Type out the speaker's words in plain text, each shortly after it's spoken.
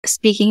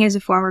Speaking as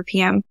a former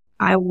PM,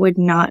 I would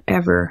not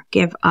ever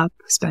give up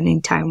spending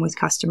time with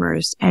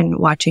customers and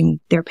watching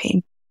their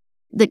pain.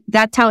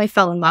 That's how I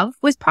fell in love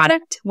with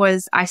product.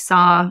 Was I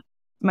saw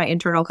my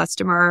internal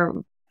customer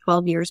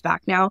 12 years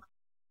back now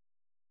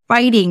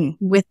fighting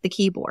with the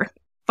keyboard,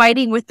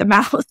 fighting with the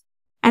mouse.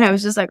 And I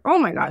was just like, oh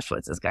my gosh,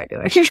 what's this guy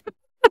doing?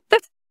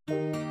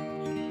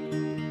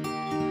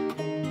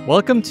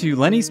 Welcome to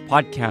Lenny's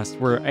podcast,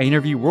 where I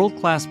interview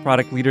world-class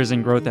product leaders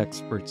and growth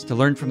experts to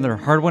learn from their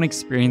hard-won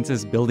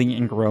experiences building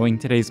and growing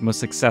today's most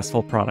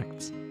successful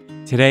products.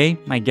 Today,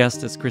 my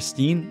guest is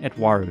Christine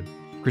Itwaru.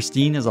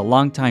 Christine is a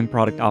longtime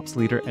product ops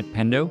leader at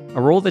Pendo,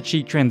 a role that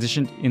she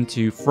transitioned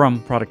into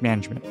from product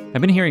management. I've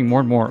been hearing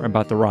more and more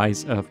about the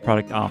rise of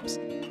product ops,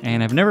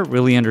 and I've never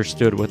really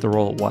understood what the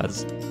role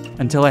was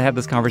until I had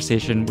this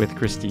conversation with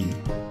Christine.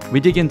 We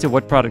dig into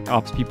what product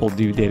ops people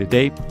do day to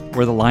day,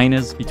 where the line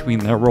is between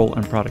their role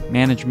and product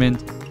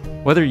management,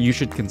 whether you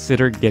should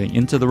consider getting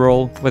into the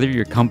role, whether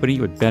your company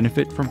would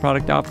benefit from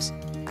product ops.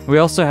 We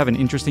also have an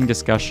interesting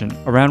discussion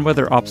around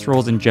whether ops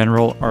roles in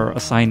general are a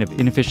sign of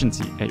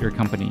inefficiency at your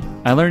company.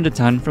 I learned a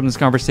ton from this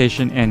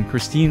conversation, and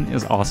Christine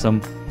is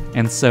awesome.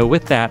 And so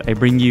with that, I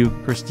bring you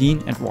Christine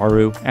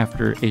Itwaru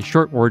after a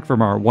short word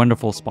from our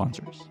wonderful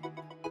sponsors.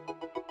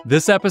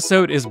 This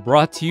episode is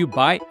brought to you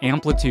by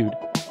Amplitude.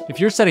 If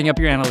you're setting up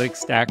your analytics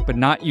stack but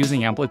not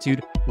using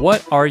Amplitude,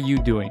 what are you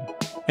doing?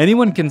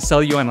 Anyone can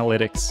sell you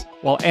analytics,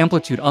 while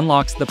Amplitude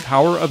unlocks the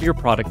power of your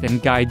product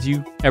and guides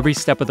you every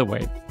step of the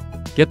way.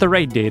 Get the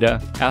right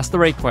data, ask the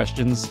right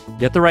questions,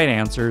 get the right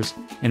answers,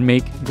 and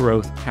make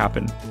growth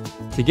happen.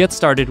 To get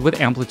started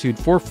with Amplitude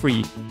for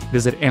free,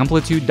 visit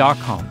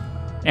amplitude.com.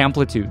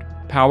 Amplitude,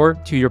 power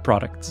to your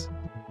products.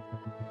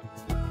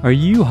 Are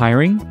you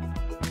hiring?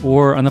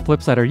 Or on the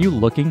flip side, are you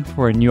looking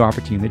for a new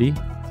opportunity?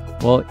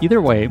 Well,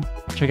 either way,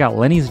 check out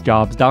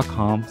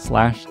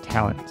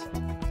lennysjobs.com/talent.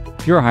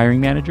 If you're a hiring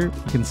manager,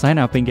 you can sign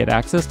up and get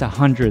access to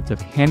hundreds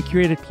of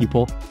hand-curated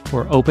people who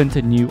are open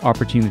to new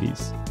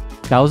opportunities.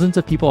 Thousands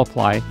of people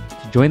apply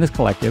to join this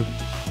collective,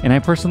 and I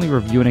personally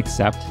review and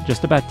accept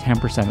just about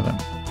 10% of them.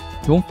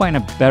 You won't find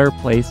a better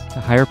place to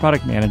hire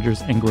product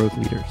managers and growth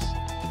leaders.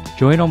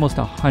 Join almost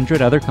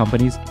 100 other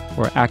companies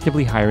who are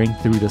actively hiring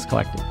through this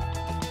collective.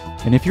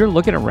 And if you're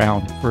looking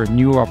around for a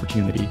new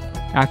opportunity,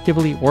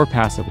 actively or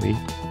passively,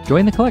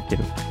 join the collective.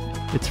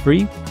 It's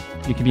free,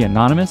 you can be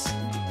anonymous,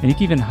 and you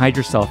can even hide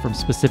yourself from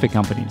specific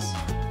companies.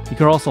 You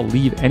can also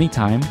leave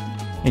anytime,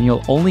 and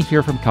you'll only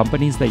hear from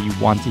companies that you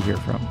want to hear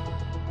from.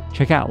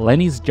 Check out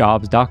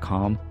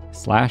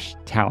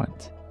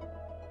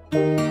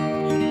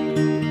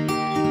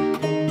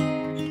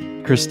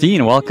lennysjobs.com/talent.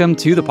 Christine, welcome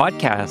to the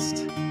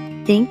podcast.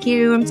 Thank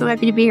you. I'm so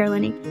happy to be here,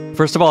 Lenny.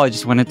 First of all, I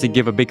just wanted to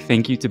give a big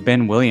thank you to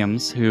Ben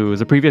Williams, who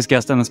is a previous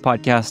guest on this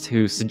podcast,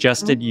 who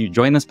suggested you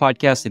join this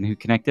podcast and who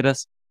connected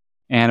us.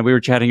 And we were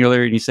chatting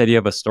earlier and you said you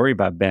have a story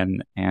about Ben.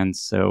 And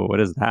so what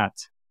is that?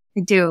 I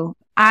do.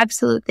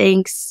 Absolute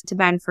thanks to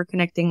Ben for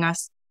connecting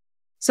us.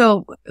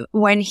 So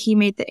when he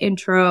made the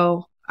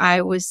intro,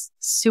 I was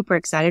super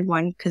excited.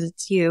 One, because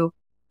it's you.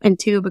 And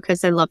two,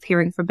 because I love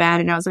hearing from Ben.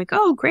 And I was like,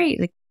 oh, great.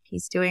 Like,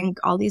 he's doing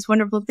all these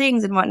wonderful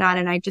things and whatnot.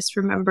 And I just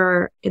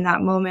remember in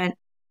that moment,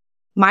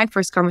 my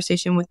first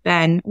conversation with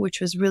Ben, which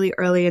was really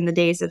early in the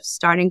days of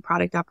starting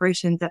product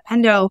operations at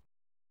Pendo.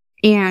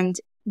 And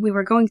we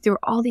were going through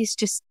all these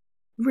just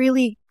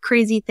really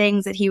crazy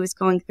things that he was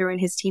going through,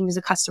 and his team is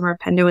a customer of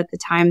Pendo at the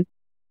time.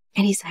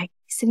 And he's like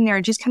sitting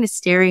there just kind of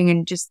staring,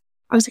 and just,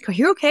 I was like, are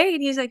you okay?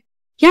 And he's like,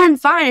 yeah, I'm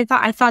fine.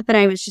 I thought that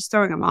I was just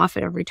throwing him off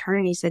at every turn.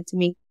 And he said to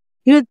me,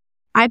 you know,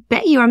 I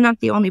bet you I'm not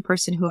the only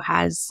person who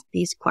has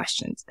these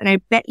questions. And I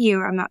bet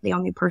you I'm not the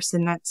only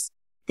person that's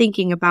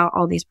thinking about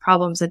all these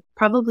problems that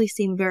probably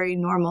seem very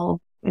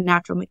normal and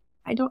natural.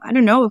 I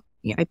don't know.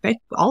 I bet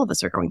all of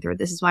us are going through it.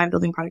 This is why I'm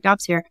building product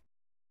ops here.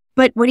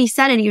 But when he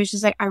said it, he was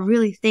just like, I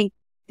really think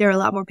there are a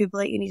lot more people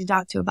that you need to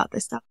talk to about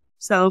this stuff.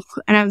 So,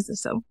 and I was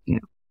just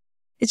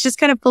it's just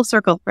kind of full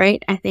circle,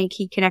 right? I think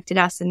he connected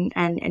us, and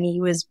he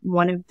was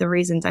one of the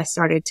reasons I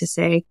started to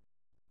say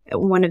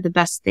one of the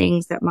best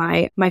things that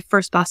my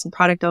first boss in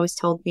product always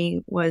told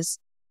me was,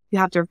 you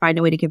have to find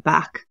a way to give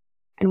back.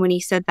 And when he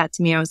said that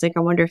to me, I was like,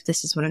 I wonder if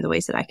this is one of the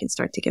ways that I can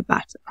start to give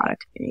back to the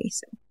product community.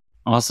 So.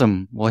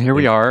 Awesome. Well, here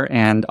we are.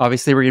 And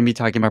obviously we're going to be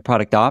talking about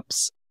product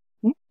ops.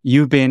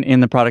 You've been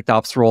in the product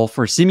ops role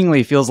for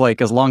seemingly feels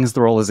like as long as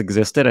the role has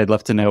existed. I'd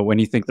love to know when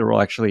you think the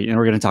role actually, and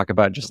we're going to talk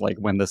about just like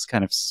when this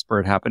kind of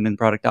spurt happened in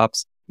product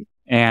ops.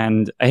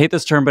 And I hate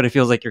this term, but it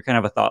feels like you're kind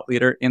of a thought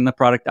leader in the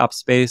product ops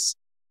space.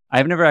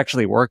 I've never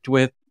actually worked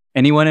with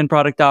anyone in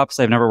product ops.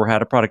 I've never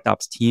had a product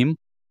ops team.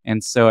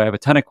 And so I have a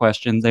ton of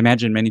questions. I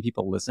imagine many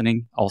people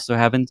listening also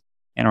haven't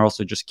and are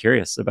also just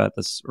curious about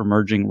this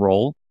emerging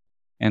role.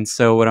 And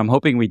so what I'm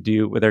hoping we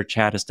do with our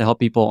chat is to help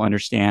people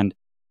understand,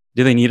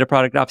 do they need a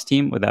product ops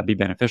team? Would that be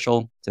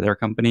beneficial to their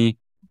company?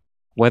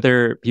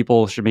 Whether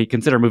people should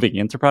consider moving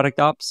into product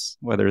ops,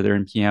 whether they're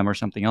in PM or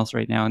something else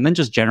right now. And then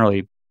just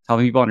generally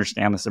helping people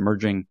understand this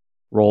emerging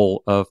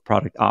role of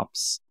product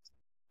ops.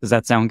 Does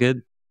that sound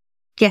good?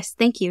 Yes,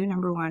 thank you.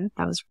 Number one,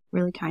 that was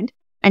really kind.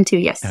 And two,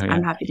 yes, Oh, yeah.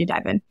 I'm happy to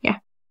dive in. Yeah.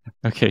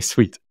 Okay,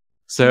 sweet.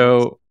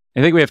 So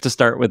I think we have to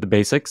start with the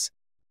basics.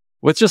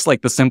 What's just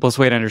like the simplest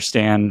way to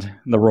understand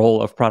the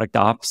role of product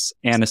ops,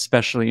 and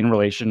especially in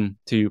relation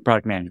to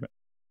product management?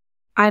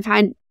 I've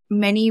had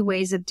many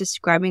ways of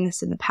describing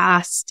this in the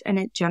past, and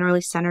it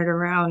generally centered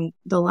around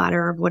the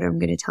latter of what I'm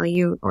going to tell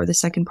you, or the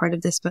second part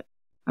of this, but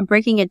I'm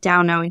breaking it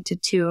down now into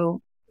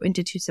two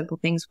simple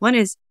things. One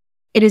is,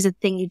 it is a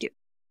thing you do.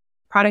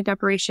 Product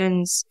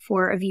operations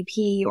for a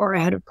VP or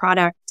a head of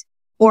product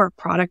or a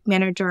product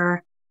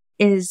manager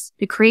is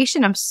the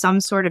creation of some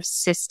sort of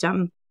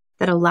system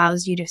that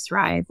allows you to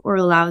thrive or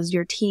allows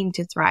your team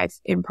to thrive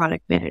in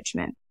product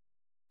management.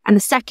 And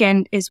the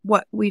second is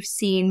what we've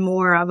seen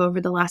more of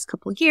over the last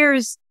couple of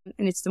years.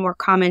 And it's the more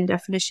common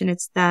definition.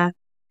 It's the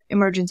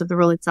emergence of the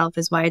role itself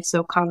is why it's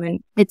so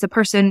common. It's a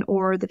person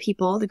or the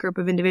people, the group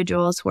of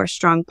individuals who are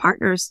strong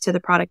partners to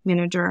the product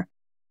manager.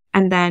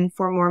 And then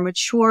for more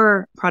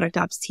mature product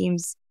ops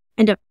teams,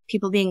 end up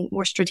people being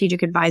more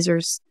strategic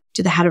advisors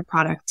to the head of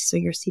product. So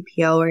your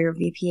CPO or your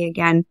VP,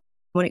 again,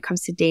 when it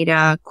comes to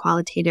data,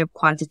 qualitative,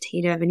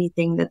 quantitative,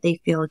 anything that they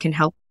feel can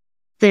help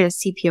the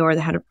CPO or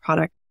the head of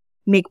product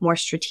make more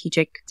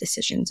strategic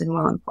decisions and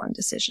well-informed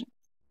decisions.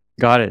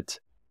 Got it.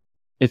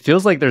 It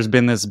feels like there's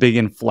been this big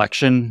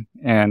inflection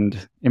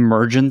and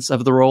emergence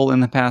of the role in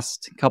the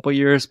past couple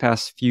years,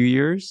 past few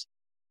years.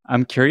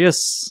 I'm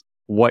curious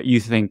what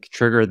you think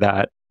triggered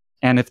that.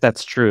 And if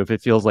that's true, if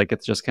it feels like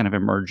it's just kind of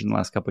emerged in the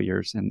last couple of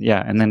years. And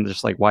yeah, and then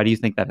just like, why do you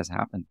think that has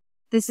happened?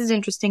 This is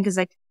interesting because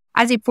like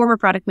as a former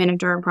product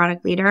manager and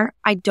product leader,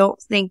 I don't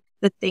think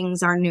the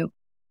things are new.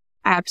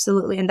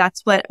 Absolutely. And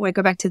that's what, when I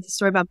go back to the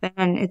story about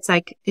Ben, it's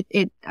like,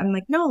 I'm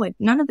like, no,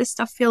 none of this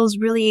stuff feels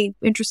really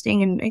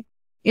interesting. And,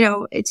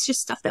 it's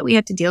just stuff that we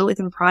have to deal with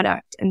in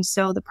product. And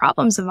so the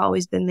problems have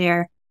always been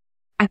there.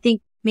 I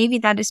think maybe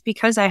that is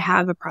because I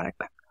have a product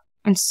background.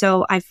 And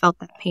so I felt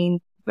that pain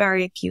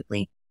very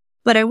acutely.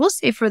 But I will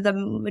say for the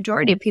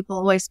majority of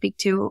people who I speak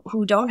to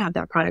who don't have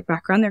that product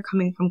background, they're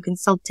coming from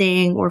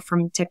consulting or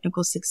from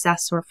technical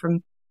success or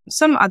from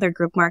some other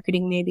group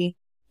marketing maybe.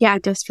 Yeah,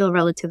 it does feel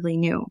relatively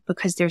new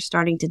because they're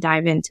starting to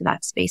dive into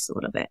that space a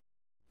little bit.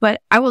 But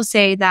I will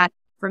say that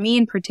for me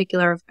in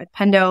particular at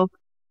Pendo,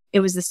 it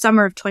was the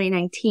summer of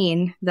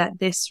 2019 that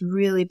this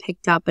really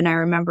picked up. And I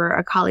remember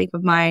a colleague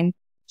of mine,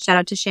 shout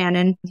out to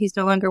Shannon, he's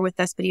no longer with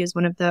us, but he was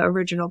one of the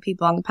original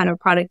people on the Pendo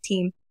product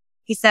team.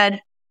 He said,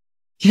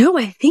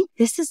 I think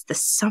this is the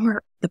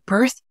summer, the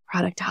birth of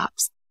product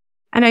ops.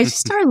 And I just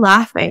started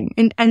laughing.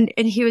 And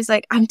he was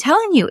like, I'm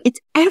telling you, it's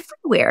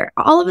everywhere.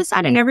 All of a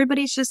sudden,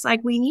 everybody's just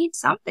like, we need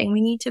something. We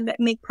need to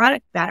make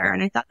product better.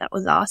 And I thought that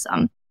was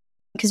awesome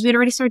because we had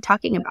already started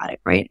talking about it,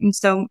 right? And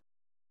so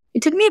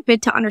it took me a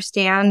bit to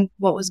understand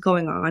what was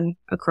going on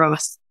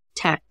across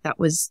tech that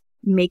was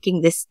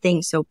making this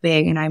thing so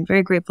big. And I'm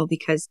very grateful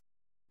because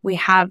we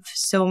have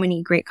so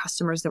many great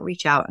customers that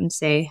reach out and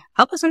say,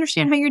 help us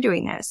understand how you're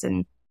doing this.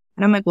 And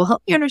I'm like, well,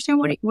 help me understand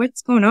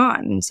what's going on.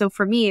 And so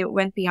for me, it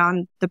went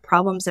beyond the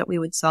problems that we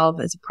would solve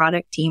as a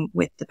product team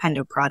with the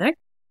Pendo product.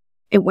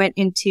 It went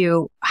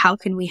into how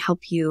can we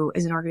help you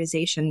as an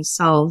organization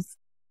solve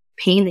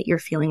pain that you're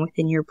feeling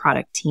within your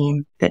product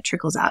team that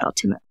trickles out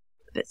ultimately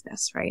to the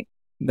business, right?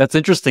 That's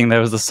interesting. That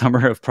was the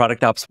summer of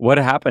product ops. What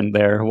happened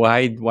there?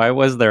 Why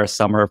was there a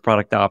summer of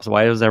product ops?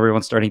 Why was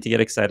everyone starting to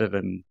get excited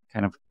and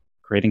kind of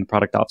creating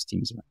product ops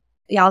teams?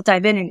 Yeah, I'll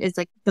dive in. And it's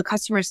like the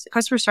customers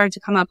started to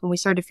come up and we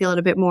started to feel it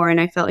a bit more. And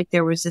I felt like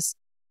there was this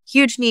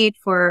huge need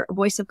for a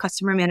voice of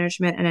customer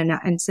management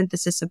and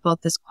synthesis of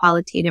both this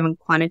qualitative and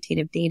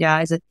quantitative data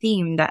as a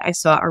theme that I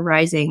saw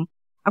arising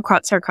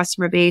across our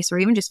customer base, or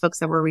even just folks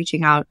that were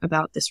reaching out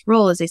about this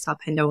role as they saw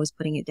Pendo was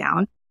putting it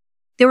down.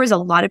 There was a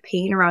lot of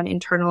pain around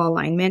internal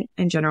alignment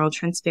and general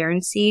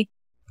transparency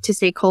to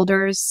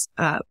stakeholders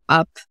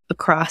up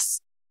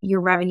across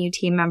your revenue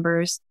team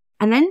members.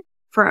 And then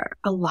for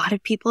a lot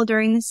of people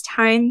during this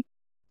time,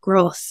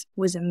 growth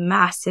was a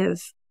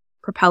massive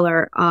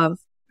propeller of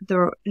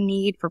the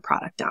need for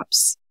product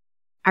ops.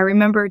 I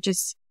remember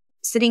just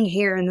sitting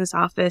here in this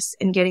office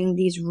and getting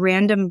these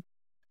random,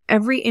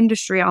 every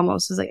industry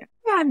almost was like,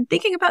 yeah, I'm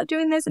thinking about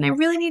doing this and I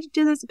really need to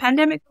do this.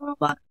 Pandemic, blah, blah,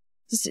 blah.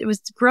 It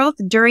was growth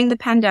during the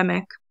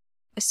pandemic,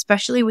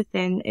 especially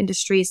within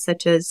industries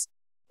such as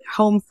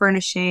home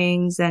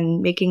furnishings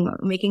and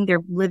making their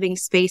living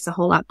space a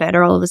whole lot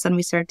better. All of a sudden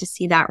we started to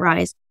see that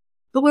rise.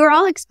 But we were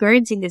all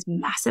experiencing this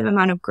massive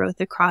amount of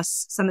growth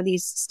across some of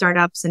these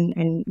startups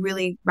and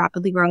really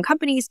rapidly growing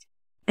companies.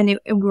 And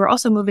we were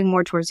also moving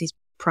more towards these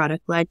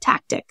product-led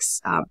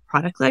tactics,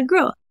 product-led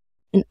growth.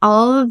 And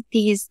all of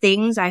these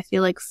things, I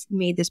feel like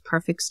made this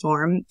perfect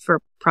storm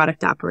for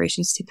product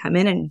operations to come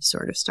in and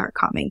sort of start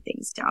calming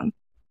things down.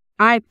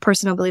 I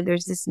personally believe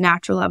there's this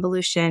natural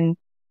evolution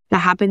that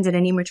happens in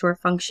any mature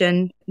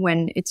function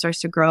when it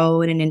starts to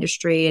grow in an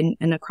industry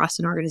and across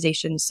an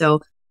organization.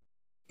 So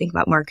think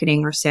about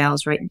marketing or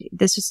sales, right?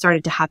 This has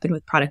started to happen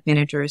with product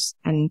managers.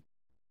 And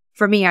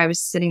for me, I was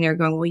sitting there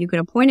going, well, you can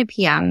appoint a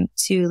PM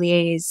to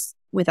liaise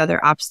with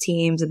other ops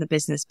teams in the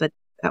business, but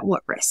at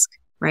what risk,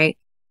 right?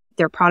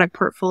 Their product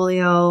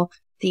portfolio,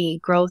 the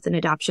growth and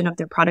adoption of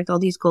their product, all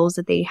these goals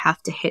that they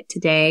have to hit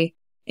today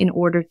in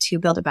order to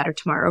build a better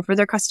tomorrow for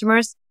their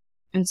customers.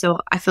 And so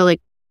I feel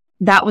like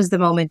that was the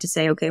moment to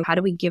say, okay, how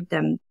do we give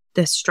them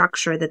the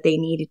structure that they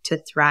needed to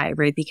thrive,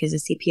 right? Because the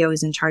CPO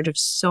is in charge of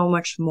so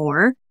much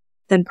more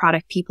than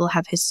product people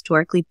have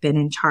historically been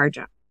in charge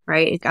of,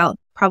 right? I'll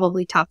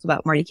probably talk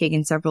about Marty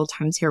Kagan several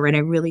times here, right? I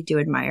really do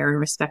admire and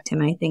respect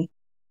him. And I think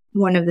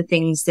one of the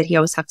things that he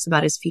always talks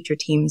about is future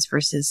teams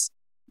versus,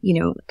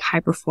 high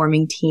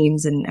performing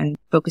teams and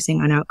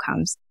focusing on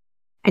outcomes.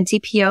 And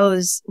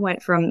CPOs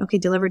went from, okay,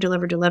 deliver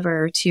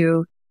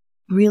to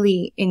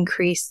really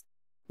increase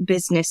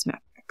business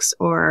metrics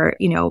or,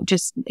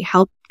 just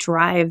help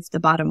drive the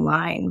bottom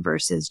line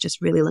versus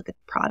just really look at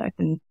the product.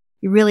 And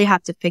you really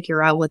have to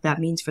figure out what that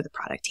means for the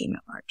product team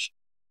at large.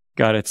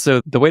 Got it.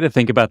 So the way to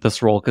think about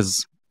this role,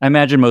 because I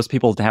imagine most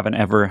people haven't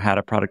ever had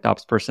a product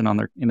ops person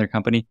in their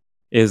company,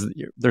 is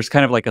there's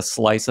kind of like a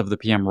slice of the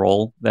PM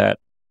role that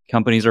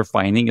companies are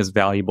finding is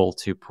valuable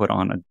to put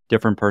on a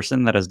different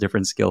person that has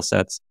different skill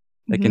sets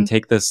that can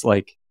take this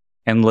like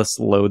endless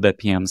load that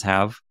PMs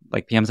have.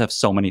 Like PMs have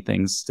so many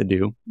things to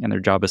do and their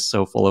job is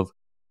so full of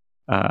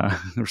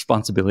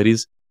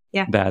responsibilities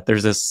that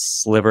there's this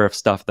sliver of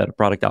stuff that a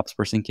product ops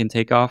person can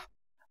take off.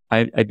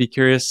 I'd be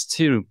curious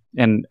too,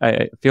 and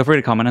I feel free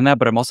to comment on that,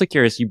 but I'm also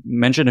curious, you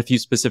mentioned a few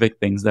specific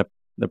things that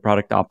the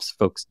product ops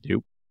folks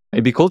do.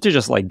 It'd be cool to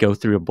just like go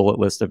through a bullet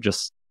list of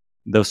just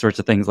those sorts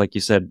of things. Like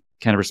you said,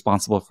 kind of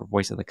responsible for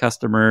voice of the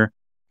customer,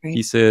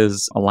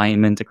 pieces,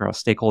 alignment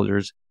across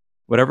stakeholders,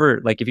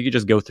 whatever. Like if you could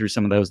just go through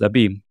some of those, that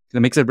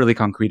makes it really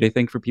concrete, I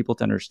think, for people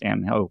to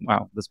understand how,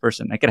 wow, this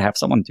person, I could have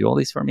someone do all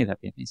these for me.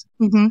 That'd be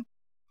amazing.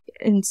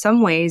 In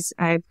some ways,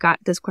 I've got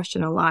this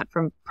question a lot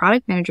from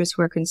product managers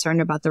who are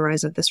concerned about the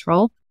rise of this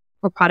role,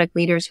 or product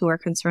leaders who are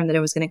concerned that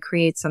it was going to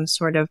create some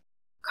sort of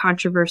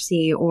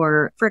controversy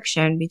or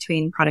friction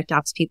between product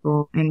ops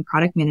people and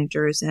product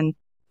managers. And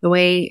the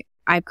way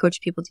I've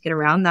coached people to get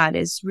around that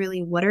is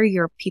really, what are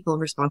your people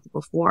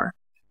responsible for?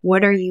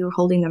 What are you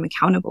holding them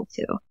accountable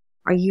to?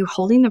 Are you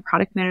holding the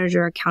product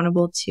manager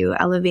accountable to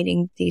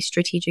elevating the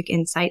strategic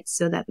insights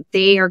so that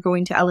they are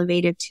going to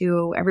elevate it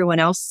to everyone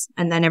else,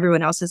 and then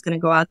everyone else is going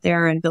to go out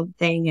there and build the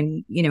thing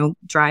and,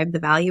 drive the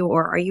value?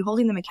 Or are you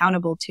holding them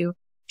accountable to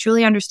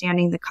truly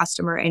understanding the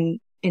customer in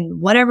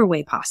whatever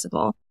way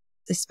possible,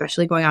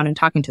 especially going out and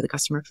talking to the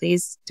customer?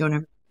 Please don't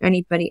have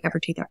anybody ever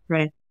take that for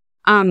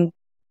granted.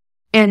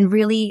 And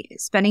really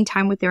spending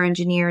time with their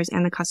engineers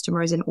and the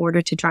customers in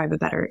order to drive a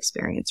better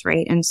experience,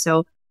 right? And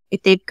so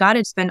if they've got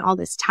to spend all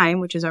this time,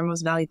 which is our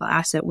most valuable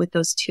asset, with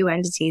those two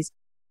entities,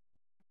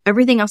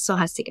 everything else still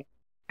has to go.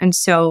 And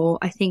so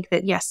I think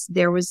that, yes,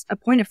 there was a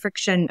point of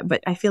friction,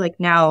 but I feel like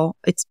now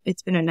it's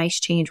been a nice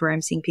change where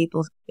I'm seeing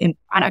people in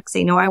product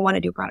say, no, I want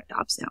to do product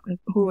ops now. And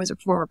who was a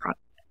former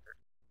product manager?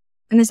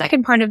 And the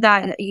second part of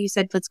that, you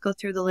said, let's go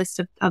through the list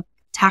of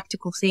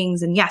tactical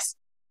things. And yes,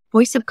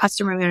 voice of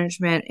customer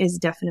management is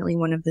definitely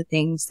one of the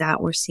things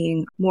that we're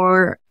seeing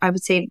more, I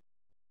would say.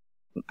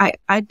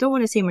 I don't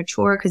want to say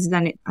mature, because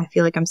then I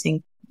feel like I'm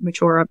saying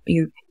mature up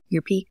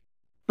your peak.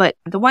 But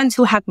the ones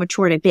who have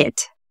matured a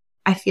bit,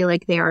 I feel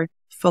like they are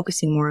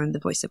focusing more on the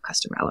voice of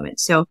customer element.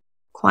 So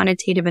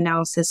quantitative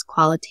analysis,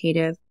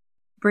 qualitative,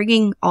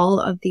 bringing all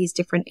of these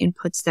different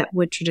inputs that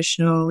would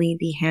traditionally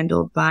be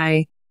handled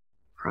by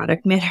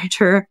product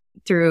manager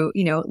through,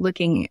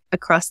 looking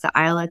across the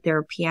aisle at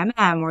their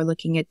PMM or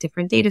looking at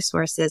different data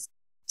sources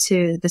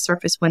to the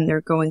surface when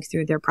they're going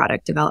through their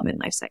product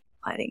development lifecycle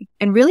planning,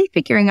 and really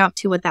figuring out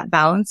too what that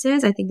balance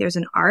is. I think there's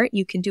an art.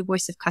 You can do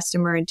voice of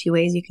customer in two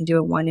ways. You can do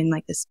it one in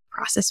like this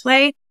process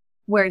way,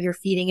 where you're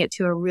feeding it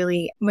to a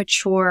really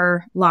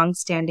mature,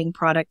 long-standing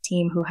product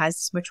team who has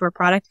this mature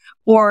product,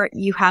 or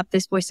you have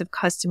this voice of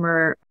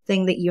customer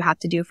thing that you have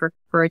to do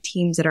for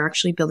teams that are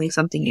actually building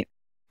something new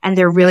and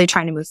they're really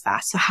trying to move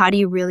fast. So how do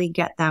you really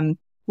get them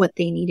what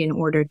they need in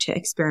order to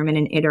experiment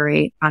and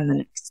iterate on the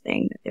next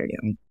thing that they're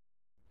doing?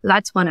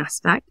 That's one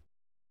aspect.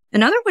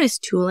 Another one is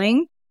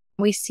tooling.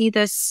 We see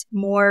this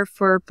more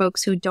for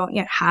folks who don't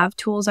yet have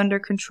tools under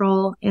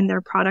control in their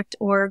product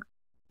org.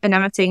 And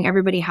I'm not saying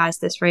everybody has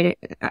this, right?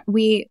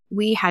 We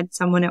had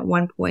someone at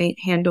one point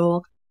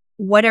handle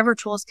whatever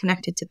tool is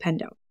connected to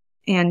Pendo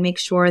and make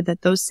sure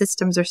that those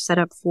systems are set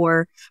up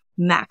for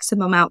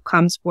maximum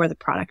outcomes for the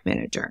product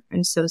manager.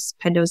 And so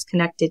Pendo is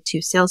connected to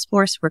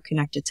Salesforce. We're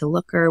connected to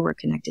Looker. We're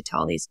connected to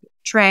all these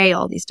Tray,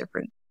 all these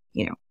different,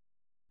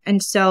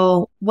 And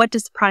so what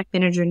does the product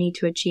manager need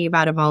to achieve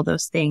out of all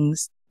those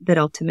things that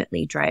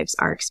ultimately drives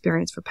our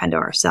experience for Pendo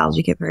ourselves?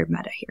 We get very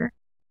meta here.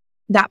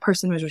 That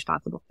person was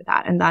responsible for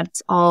that. And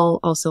that's all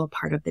also a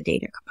part of the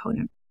data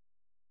component.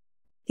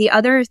 The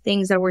other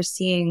things that we're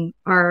seeing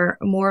are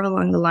more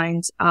along the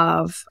lines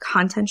of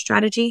content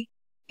strategy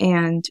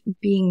and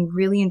being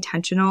really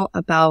intentional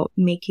about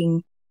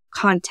making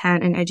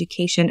content and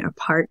education a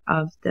part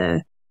of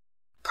the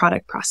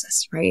product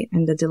process, right?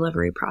 And the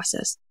delivery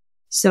process.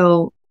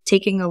 So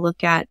taking a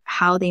look at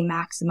how they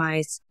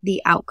maximize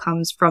the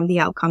outcomes from the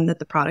outcome that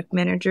the product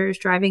manager is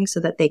driving so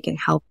that they can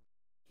help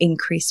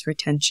increase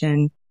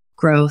retention,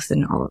 growth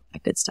and all of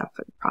that good stuff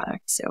for the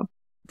product. So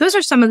those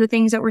are some of the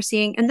things that we're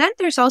seeing. And then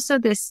there's also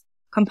this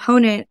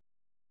component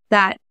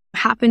that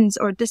happens,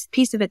 or this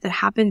piece of it that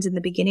happens in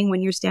the beginning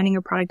when you're standing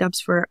your product up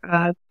for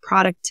a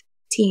product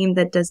team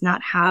that does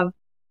not have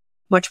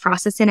much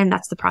process in, and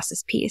that's the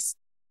process piece.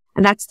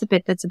 And that's the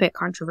bit that's a bit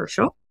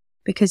controversial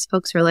because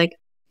folks are like,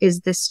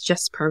 is this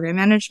just program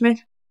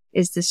management?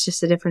 Is this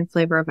just a different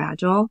flavor of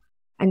Agile?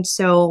 And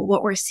so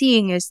what we're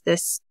seeing is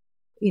this,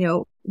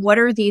 what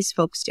are these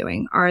folks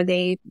doing? Are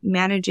they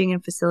managing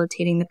and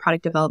facilitating the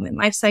product development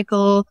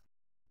lifecycle?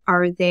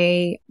 Are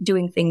they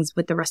doing things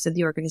with the rest of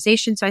the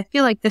organization? So I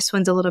feel like this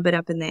one's a little bit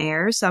up in the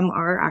air. Some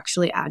are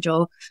actually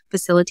Agile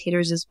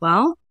facilitators as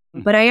well.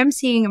 But I am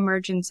seeing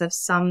emergence of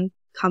some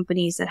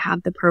companies that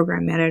have the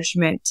program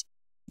management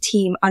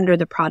team under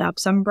the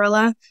ProdOps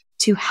umbrella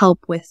to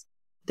help with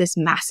this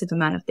massive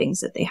amount of things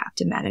that they have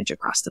to manage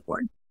across the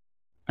board.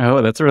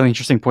 Oh, that's a really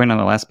interesting point on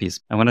the last piece.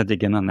 I want to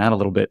dig in on that a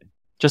little bit.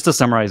 Just to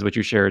summarize what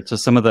you shared, so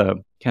some of the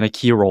kind of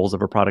key roles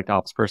of a product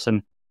ops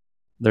person,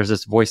 there's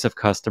this voice of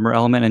customer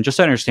element. And just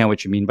to understand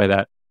what you mean by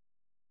that,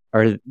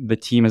 are the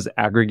team is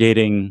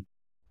aggregating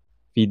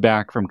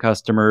feedback from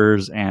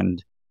customers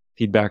and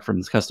feedback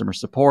from customer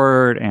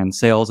support and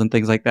sales and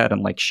things like that,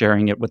 and like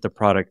sharing it with the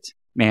product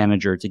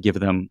manager to give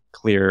them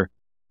clear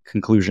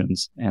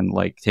conclusions and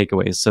like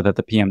takeaways so that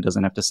the PM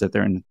doesn't have to sit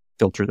there and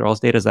filter through all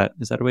this data.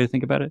 Is that a way to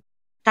think about it?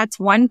 That's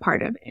one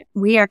part of it.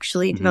 We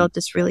actually developed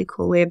this really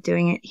cool way of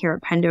doing it here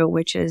at Pendo,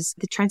 which is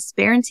the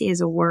transparency is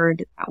a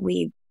word that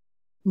we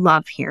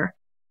love here.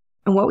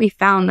 And what we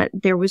found that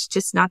there was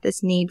just not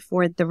this need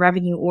for the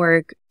revenue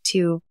org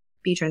to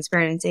be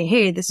transparent and say,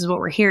 hey, this is what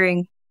we're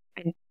hearing,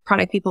 and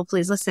product people,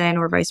 please listen,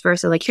 or vice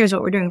versa. Like, here's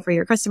what we're doing for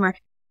your customer.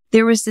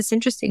 There was this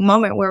interesting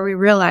moment where we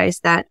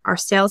realized that our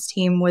sales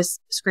team was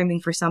screaming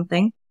for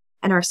something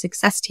and our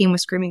success team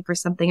was screaming for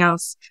something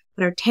else,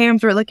 but our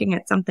TAMs were looking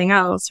at something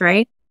else,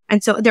 right?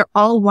 And so they're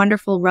all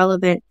wonderful,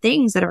 relevant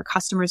things that our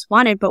customers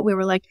wanted, but we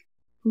were like,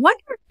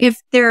 wonder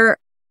if they're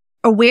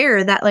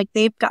aware that like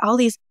they've got all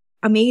these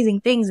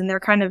amazing things and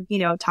they're kind of,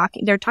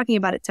 they're talking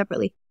about it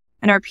separately.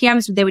 And our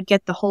PMs, they would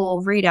get the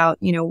whole readout,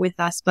 with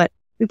us, but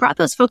we brought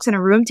those folks in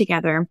a room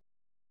together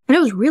and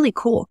it was really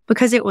cool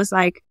because it was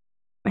like,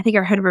 I think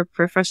our head of our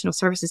professional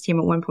services team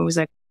at one point was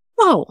like,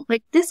 whoa,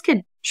 like this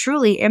could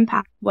truly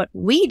impact what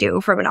we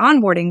do from an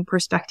onboarding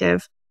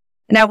perspective.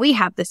 And now we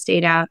have this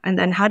data. And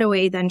then how do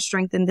we then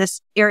strengthen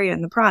this area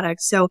in the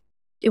product? So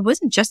it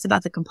wasn't just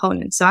about the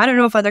components. So I don't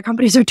know if other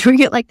companies are doing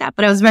it like that,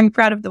 but I was very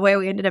proud of the way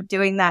we ended up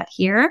doing that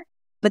here.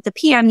 But the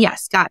PM,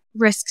 yes, got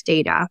risk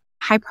data,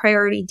 high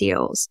priority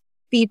deals,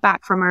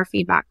 feedback from our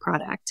feedback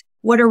product.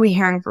 What are we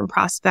hearing from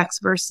prospects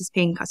versus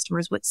paying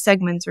customers? What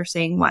segments are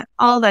saying what?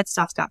 All that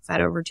stuff got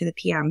fed over to the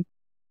PM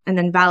and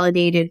then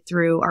validated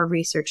through our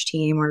research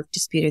team or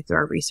disputed through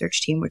our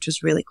research team, which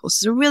was really cool.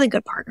 So it's a really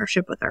good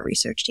partnership with our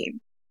research team.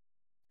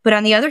 But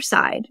on the other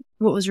side,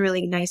 what was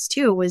really nice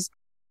too was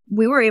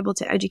we were able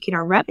to educate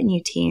our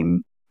revenue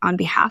team on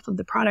behalf of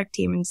the product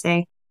team and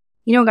say,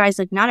 guys,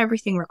 like not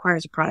everything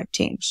requires a product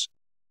change.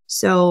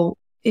 So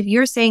if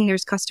you're saying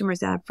there's customers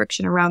that have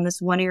friction around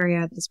this one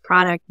area of this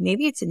product,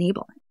 maybe it's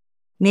enabling.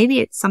 Maybe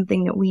it's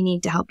something that we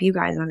need to help you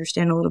guys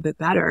understand a little bit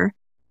better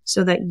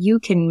so that you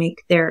can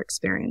make their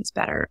experience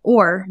better.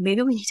 Or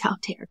maybe we need to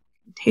update our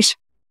documentation.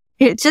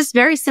 It's just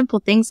very simple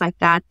things like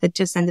that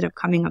just ended up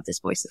coming up this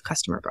voice of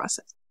customer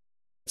process.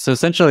 So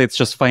essentially, it's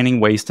just finding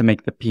ways to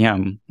make the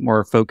PM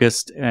more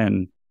focused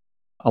and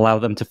allow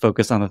them to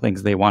focus on the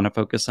things they want to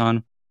focus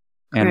on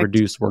and Correct.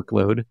 reduce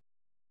workload.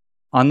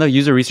 On the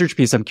user research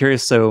piece, I'm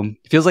curious. So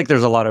it feels like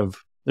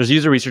there's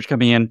user research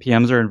coming in.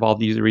 PMs are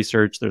involved in user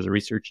research. There's a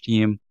research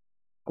team.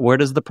 Where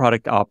does the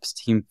product ops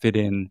team fit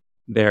in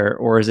there?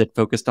 Or is it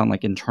focused on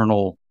like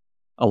internal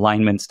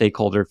alignment,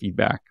 stakeholder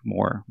feedback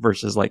more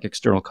versus like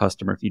external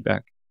customer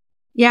feedback?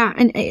 Yeah.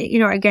 And,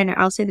 again,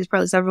 I'll say this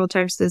probably several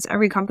times because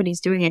every company's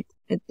doing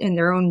it in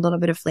their own little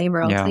bit of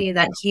flavor. I'll tell you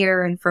that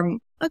here and from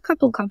a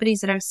couple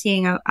companies that I'm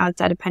seeing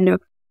outside of Pendo,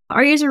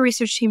 our user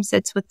research team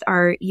sits with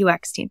our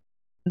UX team.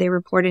 They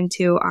report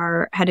into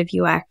our head of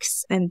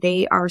UX and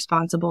they are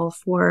responsible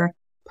for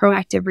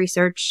proactive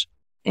research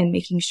and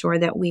making sure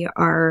that we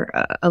are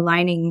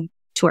aligning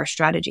to our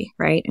strategy,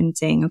 right? And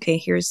saying, okay,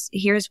 here's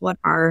what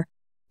our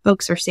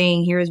folks are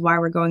saying. Here's why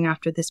we're going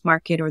after this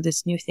market or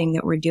this new thing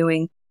that we're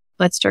doing.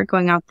 Let's start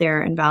going out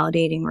there and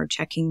validating or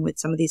checking with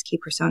some of these key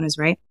personas,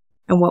 right?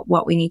 And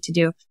what we need to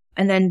do.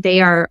 And then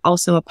they are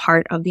also a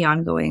part of the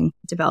ongoing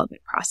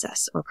development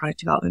process or product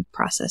development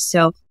process.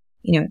 So,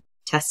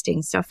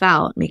 testing stuff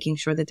out, making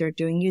sure that they're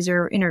doing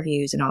user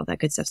interviews and all that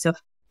good stuff. So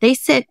they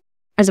sit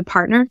as a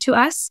partner to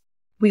us.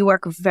 We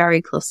work very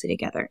closely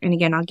together. And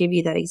again, I'll give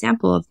you that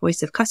example of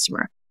voice of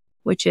customer,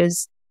 which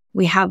is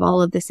we have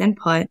all of this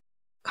input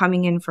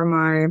coming in from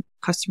our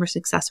customer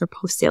success or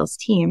post-sales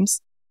teams.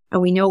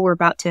 And we know we're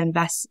about to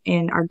invest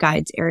in our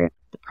guides area of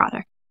the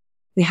product.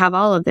 We have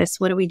all of this.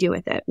 What do we do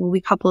with it? Well, we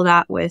couple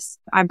that with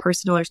I'm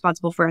personally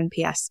responsible for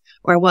NPS,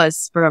 or I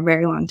was for a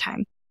very long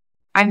time.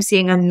 I'm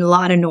seeing a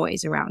lot of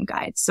noise around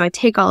guides. So I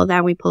take all of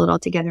that, we pull it all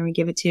together and we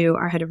give it to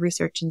our head of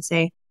research and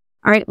say,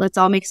 all right, let's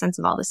all make sense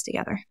of all this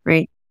together,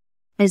 right?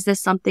 Is this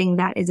something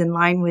that is in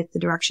line with the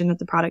direction that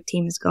the product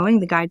team is going,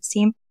 the guides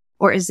team?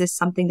 Or is this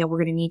something that we're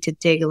going to need to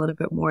dig a little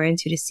bit more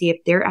into to see if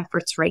their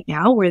efforts right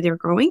now, where they're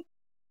growing,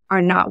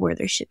 are not where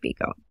they should be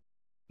going?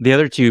 The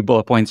other two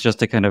bullet points, just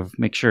to kind of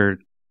make sure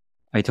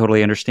I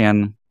totally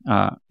understand,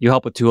 you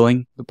help with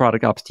tooling. The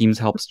product ops teams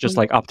helps just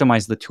like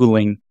optimize the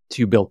tooling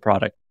to build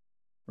product,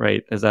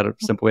 right? Is that a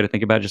simple way to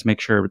think about it? Just make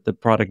sure the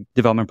product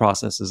development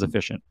process is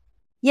efficient.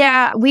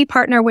 Yeah, we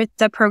partner with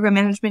the program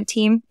management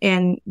team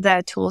and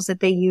the tools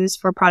that they use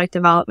for product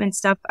development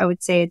stuff. I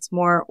would say it's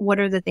more, what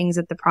are the things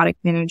that the product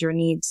manager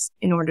needs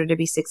in order to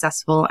be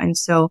successful? And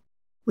so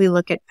we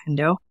look at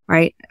Pendo,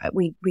 right?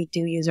 We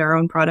do use our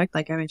own product,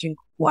 like I mentioned,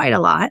 quite a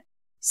lot.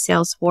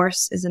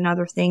 Salesforce is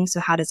another thing. So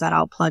how does that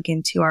all plug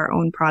into our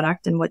own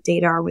product and what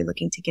data are we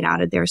looking to get out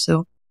of there?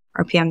 So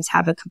our PMs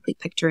have a complete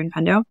picture in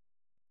Pendo.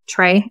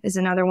 Trey is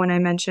another one I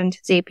mentioned.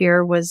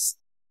 Zapier was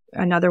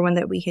another one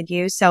that we had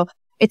used. So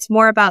it's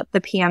more about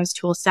the PM's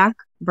tool stack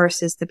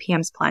versus the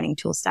PM's planning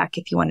tool stack,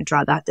 if you want to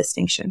draw that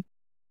distinction.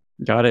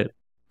 Got it.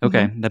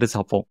 Okay, that is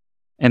helpful.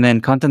 And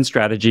then content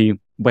strategy,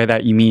 by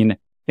that you mean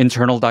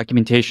internal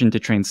documentation to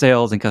train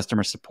sales and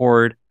customer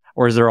support,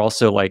 or is there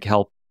also like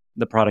help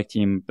the product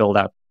team build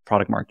out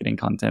product marketing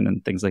content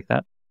and things like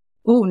that?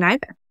 Oh,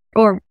 neither.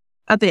 Or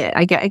a bit.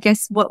 I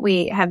guess what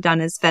we have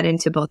done is fed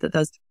into both of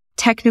those.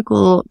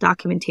 Technical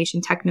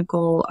documentation,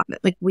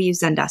 like we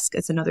use Zendesk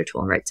as another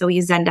tool, right? So we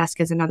use Zendesk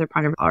as another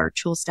part of our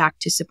tool stack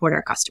to support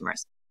our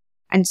customers.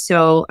 And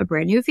so a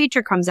brand new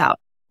feature comes out,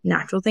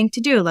 natural thing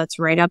to do. Let's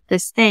write up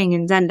this thing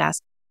in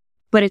Zendesk.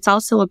 But it's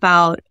also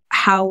about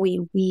how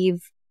we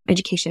weave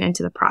education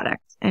into the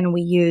product. And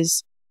we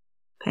use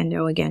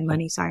Pendo again,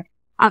 Lenny, sorry.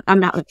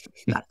 I'm not,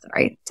 that's all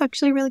right. It's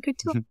actually a really good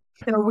tool.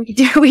 So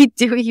we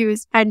do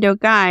use Pendo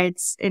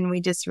guides, and we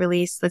just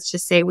released our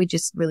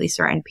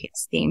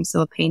NPS theme.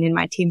 So a pain in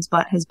my team's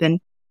butt has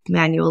been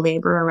manual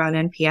labor around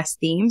NPS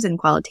themes and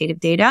qualitative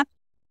data.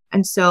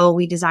 And so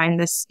we designed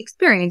this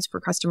experience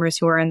for customers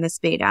who are in this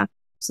beta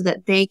so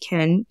that they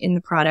can, in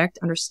the product,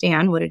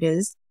 understand what it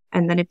is.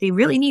 And then if they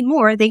really need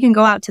more, they can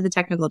go out to the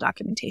technical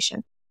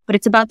documentation. But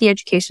it's about the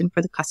education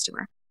for the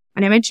customer.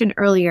 And I mentioned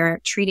earlier,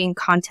 treating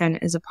content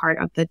as a part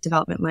of the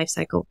development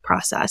lifecycle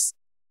process.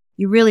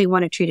 You really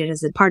want to treat it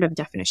as a part of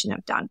definition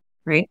of done,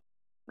 right?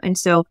 And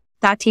so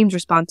that team's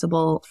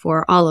responsible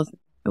for all of it.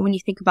 But when you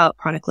think about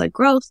product-led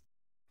growth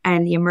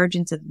and the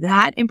emergence of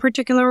that in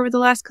particular over the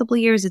last couple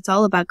of years, it's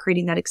all about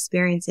creating that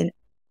experience and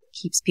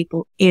keeps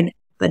people in,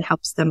 but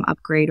helps them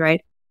upgrade,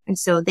 right? And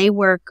so they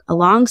work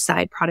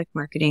alongside product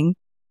marketing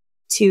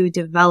to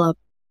develop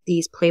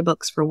these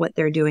playbooks for what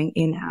they're doing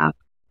in-app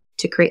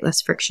to create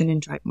less friction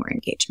and drive more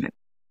engagement.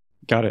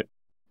 Got it.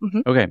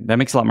 Okay, that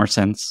makes a lot more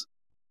sense.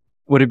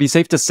 Would it be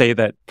safe to say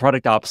that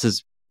product ops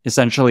is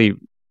essentially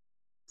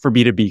for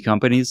B2B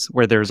companies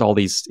where there's all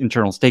these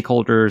internal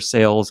stakeholders,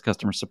 sales,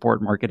 customer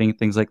support, marketing,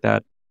 things like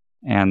that?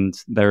 And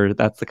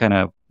that's the kind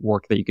of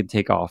work that you can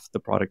take off the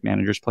product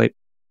manager's plate?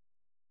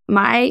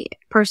 My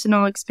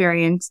personal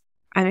experience,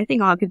 and I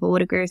think a lot of people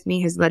would agree with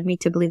me, has led me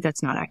to believe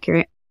that's not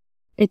accurate.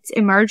 It's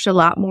emerged a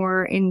lot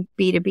more in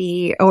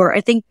B2B, or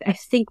I think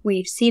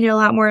we've seen it a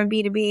lot more in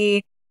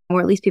B2B, or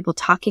at least people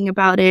talking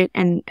about it.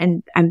 And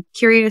I'm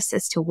curious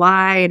as to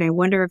why. And I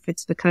wonder if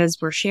it's because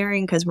we're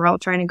sharing, because we're all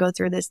trying to go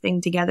through this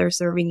thing together,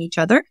 serving each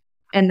other.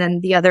 And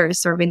then the other is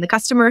serving the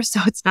customer. So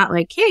it's not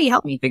like, hey,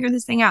 help me figure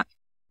this thing out.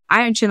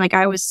 I mentioned, like,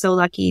 I was so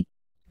lucky,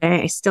 and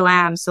I still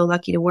am so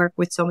lucky to work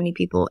with so many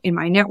people in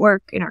my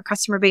network, in our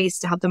customer base,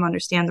 to help them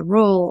understand the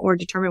role or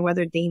determine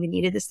whether they even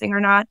needed this thing or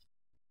not.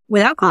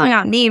 Without calling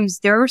out names,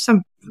 there are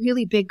some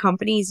really big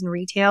companies in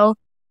retail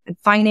and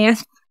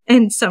finance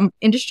and some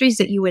industries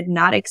that you would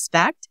not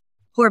expect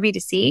who are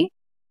B2C,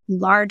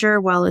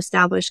 larger,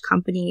 well-established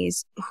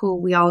companies who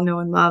we all know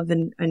and love,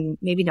 and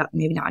maybe not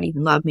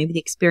even love. Maybe the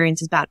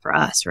experience is bad for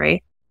us,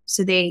 right?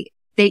 So they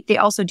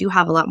also do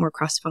have a lot more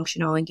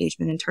cross-functional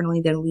engagement internally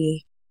than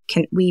we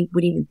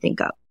would even think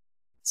of.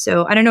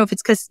 So I don't know if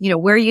it's because,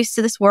 we're used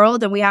to this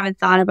world and we haven't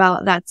thought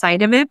about that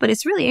side of it, but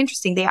it's really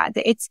interesting.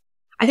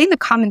 I think the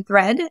common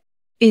thread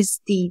is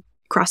the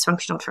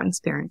cross-functional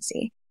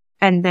transparency,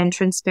 and then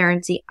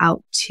transparency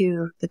out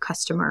to the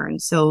customer.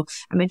 And so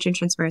I mentioned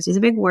transparency is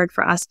a big word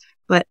for us,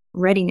 but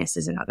readiness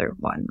is another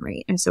one,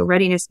 right? And so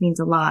readiness means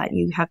a lot.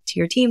 You have to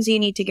your teams, you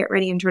need to get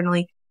ready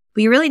internally,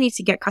 but you really need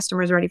to get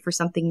customers ready for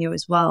something new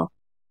as well.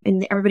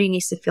 And everybody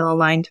needs to feel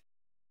aligned.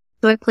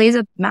 So it plays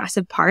a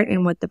massive part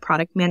in what the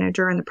product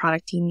manager and the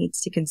product team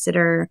needs to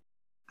consider,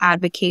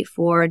 advocate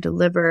for,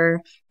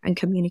 deliver, and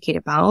communicate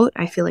about.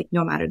 I feel like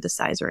no matter the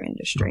size or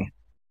industry.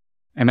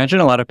 I imagine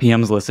a lot of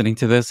PMs listening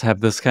to this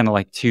have this kind of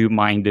like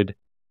two-minded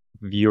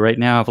view right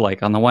now of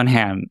like, on the one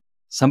hand,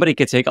 somebody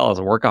could take all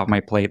this work off my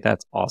plate.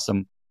 That's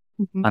awesome.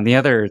 On the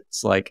other,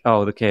 it's like,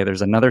 oh, okay,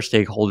 there's another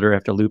stakeholder I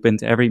have to loop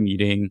into every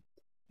meeting,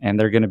 and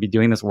they're going to be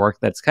doing this work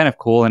that's kind of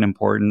cool and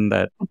important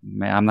that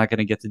I'm not going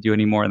to get to do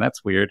anymore. And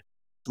that's weird.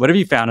 What have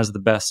you found is the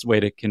best way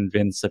to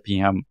convince a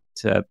PM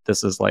to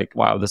this is like,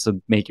 wow, this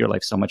would make your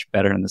life so much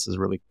better. And this is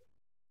really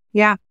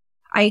Yeah.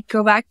 I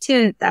go back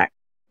to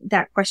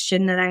that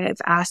question that I have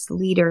asked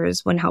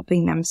leaders when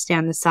helping them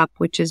stand this up,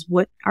 which is,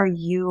 what are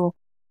you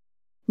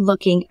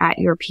looking at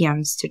your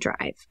PMs to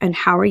drive, and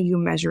how are you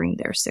measuring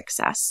their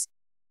success?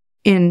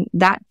 And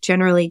that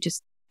generally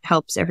just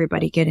helps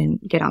everybody get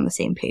on the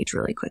same page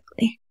really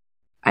quickly.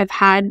 I've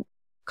had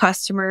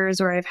customers,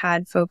 or I've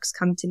had folks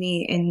come to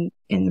me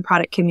in the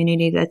product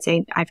community that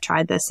say, I've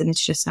tried this and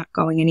it's just not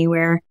going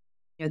anywhere.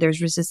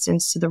 There's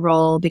resistance to the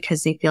role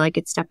because they feel like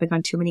it's stepping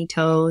on too many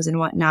toes and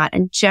whatnot.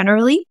 And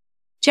generally,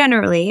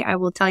 I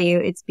will tell you,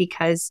 it's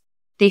because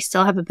they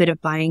still have a bit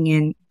of buying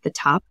in the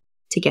top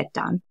to get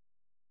done.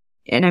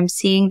 And I'm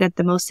seeing that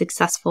the most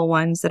successful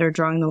ones that are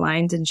drawing the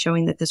lines and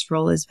showing that this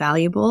role is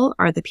valuable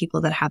are the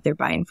people that have their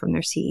buy-in from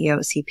their CEO,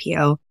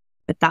 CPO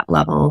at that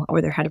level,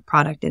 or their head of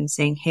product, and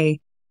saying, hey,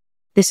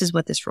 this is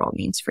what this role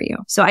means for you.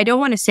 So I don't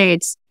want to say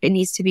it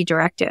needs to be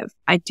directive.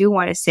 I do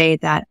want to say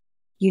that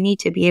you need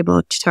to be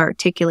able to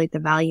articulate the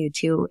value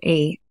to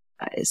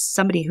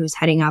somebody who's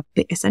heading up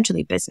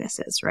essentially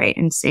businesses, right?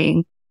 And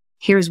saying,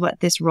 here's what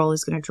this role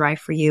is going to drive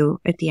for you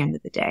at the end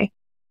of the day.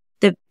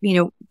 The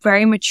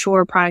very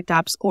mature product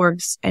ops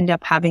orgs end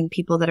up having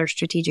people that are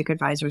strategic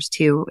advisors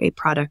to a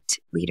product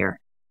leader.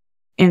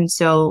 And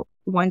so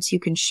once you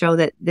can show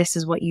that this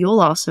is what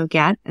you'll also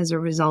get as a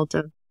result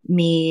of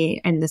me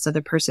and this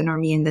other person, or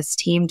me and this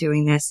team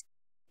doing this,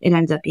 it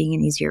ends up being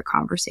an easier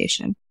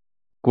conversation.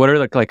 What are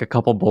like a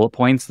couple bullet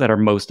points that are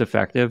most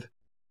effective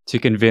to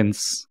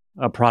convince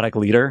a product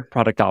leader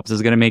product ops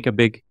is going to make a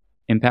big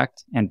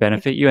impact and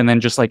benefit you? And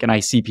then just like an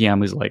ICPM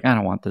who's like, I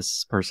don't want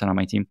this person on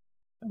my team.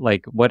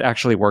 Like, what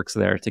actually works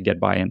there to get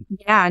buy-in?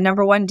 Yeah.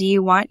 Number one, do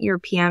you want your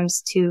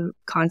PMs to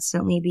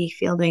constantly be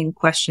fielding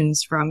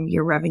questions from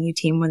your revenue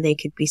team when they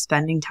could be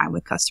spending time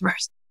with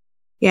customers?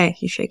 Yeah,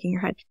 you're shaking your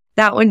head.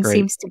 That one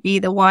seems to be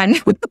the one.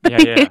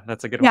 Yeah,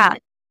 that's a good one. Yeah.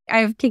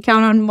 I can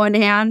count on one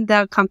hand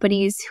the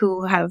companies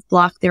who have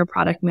blocked their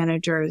product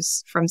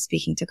managers from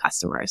speaking to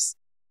customers.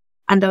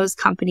 And those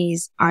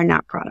companies are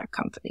not product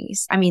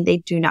companies. I mean, they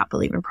do not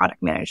believe in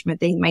product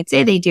management. They might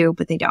say they do,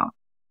 but they don't.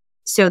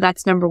 So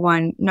that's number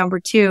one. Number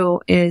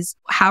two is,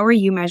 how are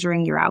you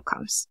measuring your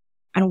outcomes?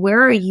 And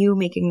where are you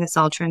making this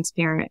all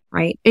transparent,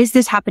 right? Is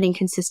this happening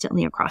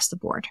consistently across the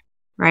board,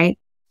 right?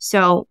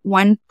 So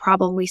one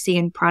problem we see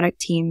in product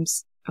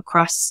teams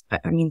across,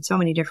 so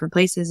many different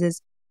places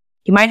is,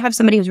 you might have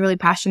somebody who's really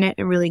passionate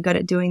and really good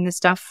at doing this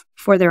stuff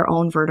for their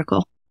own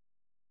vertical,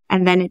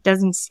 and then it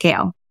doesn't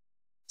scale.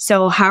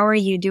 So how are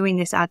you doing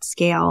this at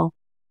scale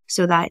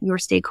so that your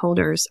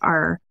stakeholders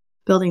are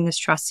building this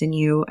trust in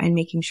you and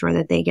making sure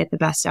that they get the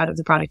best out of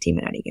the product team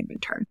at any given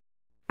turn?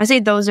 I say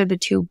those are the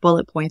two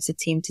bullet points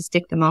that seem to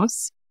stick the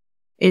most,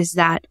 is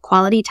that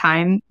quality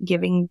time,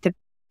 giving the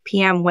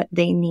PM what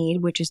they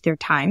need, which is their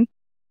time,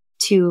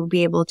 to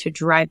be able to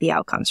drive the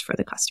outcomes for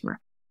the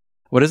customer.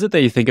 What is it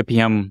that you think a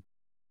PM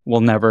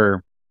will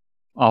never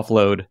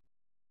offload,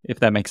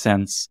 if that makes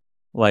sense?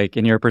 Like,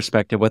 in your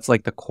perspective, what's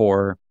like the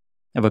core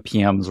of a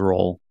PM's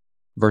role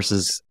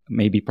versus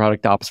maybe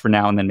product ops for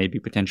now, and then maybe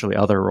potentially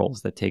other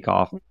roles that take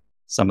off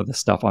some of the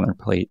stuff on their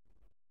plate?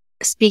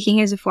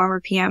 Speaking as a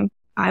former PM,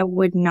 I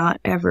would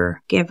not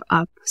ever give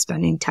up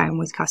spending time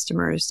with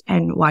customers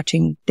and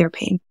watching their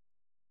pain.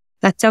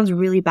 That sounds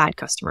really bad,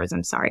 customers.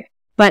 I'm sorry.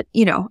 But,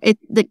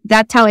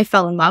 that's how I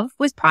fell in love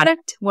with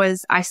product.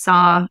 Was I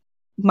saw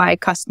my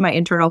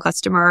internal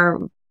customer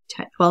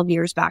 12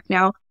 years back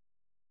now,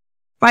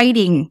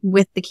 fighting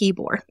with the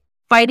keyboard,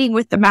 fighting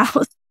with the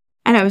mouse.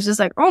 And I was just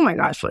like, oh my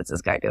gosh, what's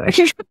this guy doing?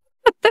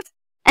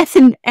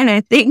 and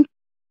I think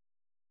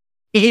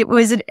it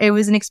was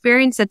an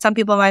experience that some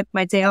people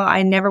might say, oh,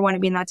 I never want to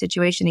be in that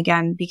situation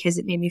again, because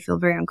it made me feel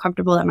very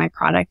uncomfortable that my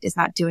product is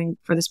not doing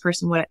for this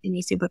person what it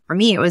needs to. But for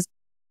me, it was,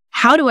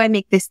 how do I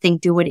make this thing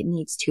do what it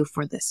needs to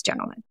for this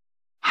gentleman?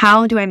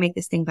 How do I make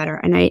this thing better?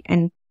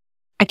 And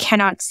I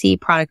cannot see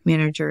product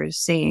managers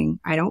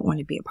saying, I don't want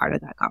to be a part of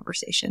that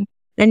conversation.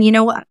 Then you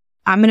know what?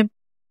 I'm going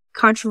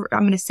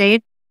to say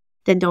it.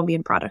 Then don't be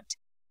in product.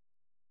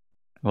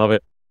 Love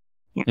it.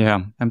 Yeah.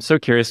 I'm so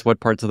curious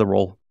what parts of the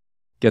role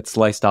get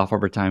sliced off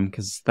over time,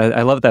 because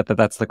I love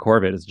that's the core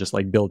of it, is just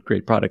like build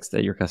great products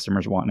that your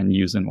customers want and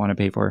use and want to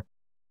pay for.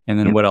 And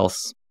then what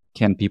else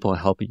can people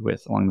help you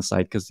with along the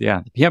side? Because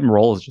the PM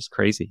role is just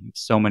crazy.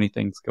 So many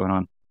things going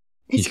on.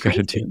 It's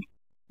crazy.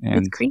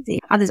 It's crazy.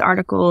 I had this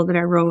article that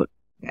I wrote.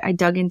 I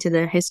dug into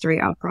the history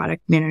of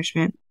product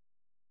management,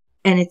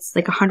 and it's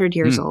like 100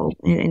 years old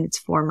in its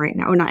form right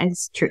now. Or not in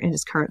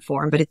its current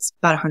form, but it's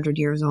about 100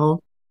 years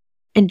old.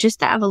 And just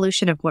the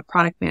evolution of what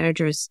product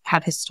managers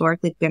have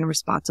historically been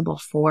responsible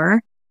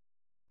for.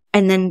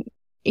 And then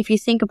if you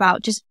think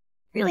about, just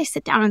really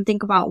sit down and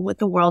think about what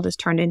the world has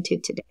turned into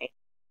today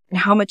and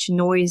how much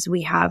noise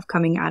we have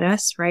coming at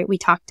us, right? We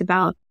talked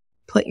about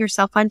put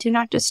yourself on do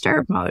not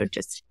disturb mode.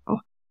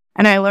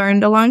 And I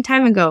learned a long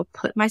time ago,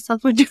 put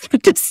myself on do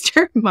not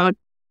disturb mode.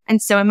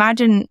 And so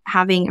imagine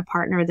having a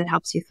partner that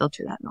helps you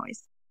filter that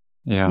noise.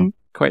 Yeah,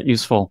 quite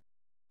useful.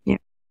 Yeah.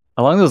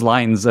 Along those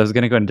lines, I was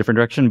going to go in a different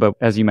direction, but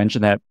as you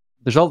mentioned that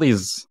there's all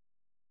these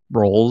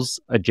roles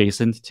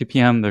adjacent to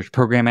PM. There's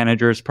program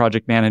managers,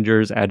 project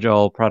managers,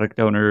 agile product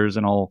owners,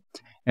 and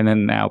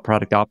then now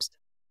product ops.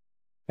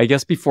 I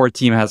guess before a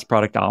team has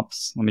product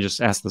ops, let me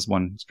just ask this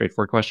one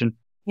straightforward question.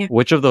 Yeah.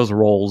 Which of those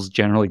roles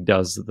generally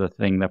does the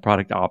thing that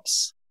product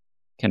ops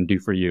can do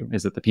for you?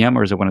 Is it the PM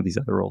or is it one of these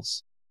other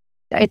roles?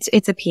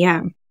 It's a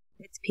PM.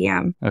 It's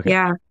PM. Okay.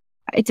 Yeah.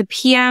 It's a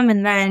PM.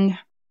 And then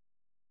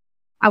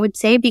I would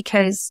say,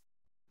 because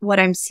what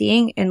I'm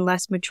seeing in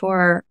less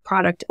mature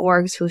product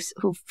orgs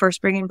who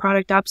first bring in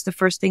product ops, the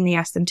first thing they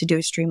ask them to do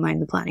is streamline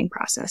the planning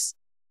process.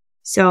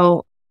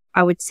 So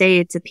I would say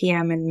it's a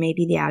PM and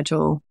maybe the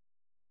agile,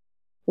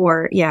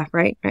 or yeah,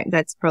 right.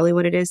 That's probably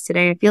what it is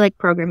today. I feel like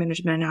program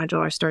management and agile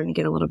are starting to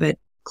get a little bit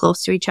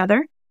close to each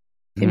other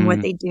in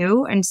what they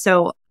do. And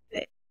so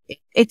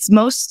it's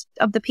most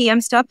of the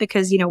PM stuff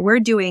because, we're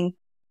doing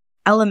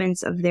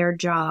elements of their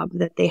job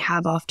that they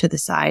have off to the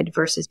side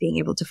versus being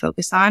able to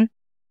focus on.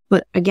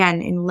 But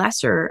again, in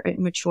lesser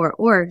mature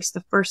orgs,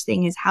 the first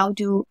thing is, how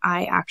do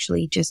I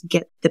actually just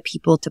get the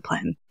people to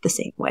plan the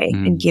same way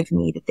and give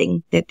me the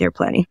thing that they're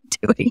planning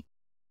on doing?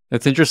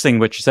 It's interesting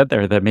what you said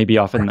there, that maybe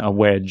often a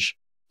wedge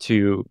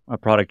to a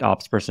product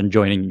ops person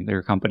joining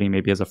their company,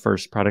 maybe as a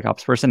first product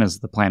ops person, is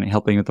the planning,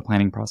 helping with the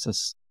planning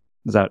process.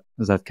 Is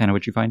that kind of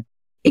what you find?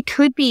 It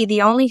could be.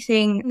 The only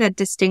thing that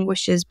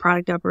distinguishes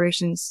product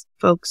operations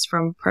folks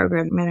from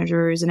program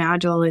managers and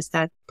agile is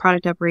that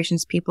product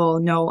operations people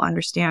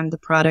understand the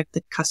product,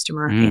 the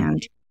customer,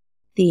 and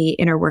the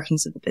inner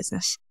workings of the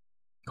business.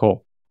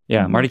 Cool.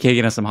 Yeah. Marty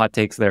Kagan has some hot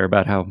takes there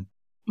about how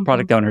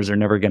product owners are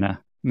never gonna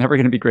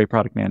be great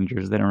product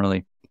managers. They don't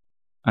really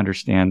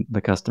understand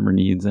the customer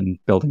needs and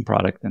building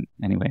product. And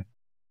anyway,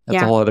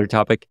 that's a whole other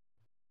topic.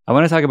 I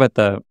want to talk about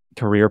the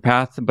career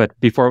path, but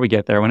before we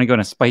get there, I want to go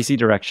in a spicy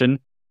direction.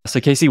 So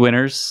Casey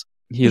Winters,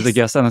 he was a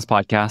guest on this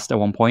podcast at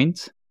one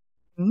point,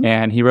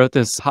 and he wrote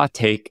this hot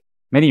take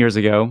many years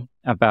ago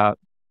about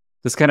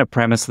this kind of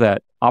premise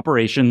that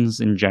operations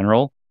in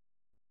general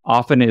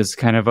often is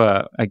kind of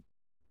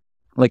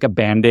like a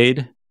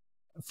Band-Aid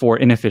for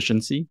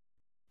inefficiency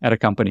at a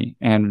company.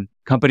 And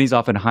companies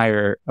often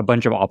hire a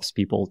bunch of ops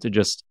people to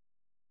just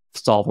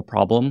solve a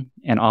problem.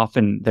 And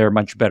often there are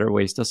much better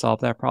ways to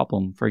solve that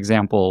problem. For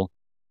example,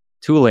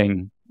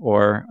 tooling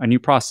or a new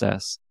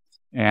process.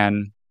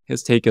 And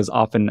his take is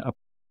often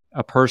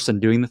a person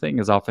doing the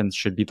thing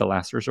should be the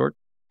last resort.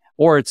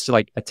 Or it's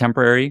like a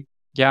temporary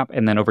gap.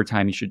 And then over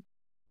time, you should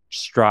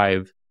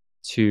strive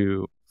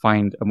to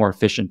find a more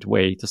efficient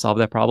way to solve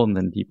that problem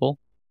than people.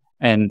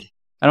 And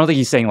I don't think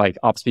he's saying like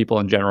ops people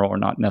in general are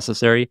not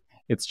necessary.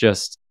 It's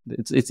just,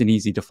 it's an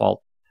easy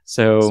default.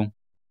 So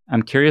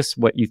I'm curious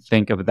what you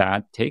think of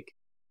that take.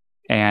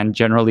 And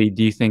generally,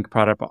 do you think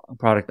product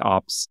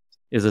ops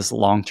is this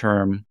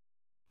long-term,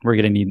 we're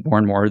going to need more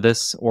and more of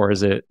this? Or is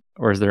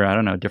there, I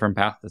don't know, a different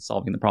path that's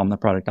solving the problem that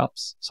product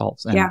ops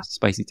solves? And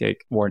spicy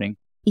take, warning.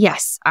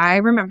 Yes, I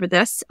remember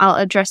this. I'll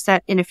address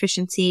that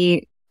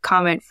inefficiency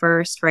comment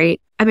first,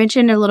 right? I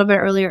mentioned a little bit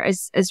earlier,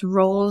 as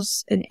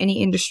roles in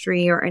any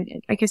industry, or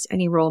I guess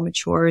any role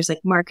matures,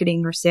 like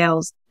marketing or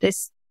sales,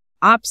 this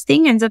ops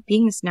thing ends up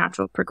being this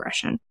natural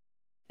progression.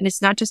 And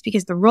it's not just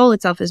because the role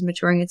itself is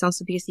maturing, it's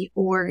also because the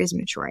org is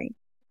maturing.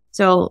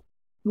 So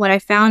what I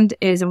found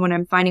is, and what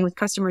I'm finding with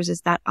customers,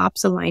 is that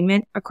ops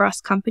alignment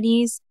across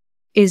companies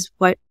is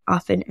what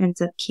often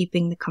ends up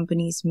keeping the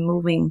companies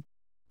moving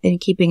and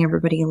keeping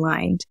everybody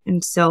aligned.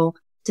 And so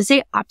to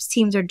say ops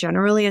teams are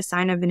generally a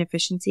sign of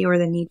inefficiency, or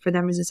the need for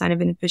them is a sign of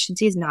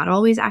inefficiency, is not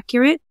always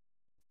accurate.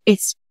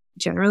 It's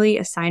generally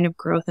a sign of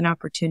growth and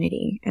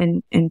opportunity.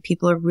 And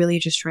people are really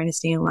just trying to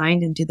stay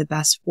aligned and do the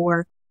best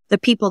for the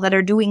people that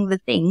are doing the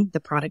thing, the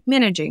product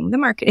managing, the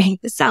marketing,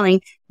 the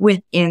selling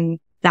within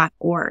that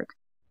org.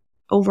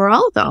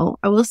 Overall, though,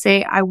 I will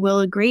say I will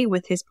agree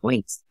with his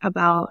points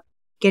about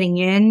getting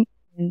in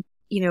and,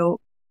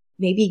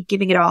 maybe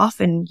giving it off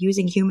and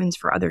using humans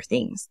for other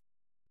things.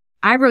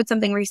 I wrote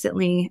something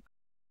recently,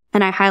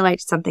 and I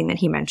highlighted something that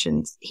he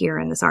mentioned here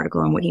in this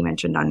article and what he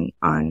mentioned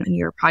on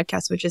your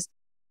podcast, which is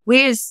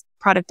we as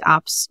product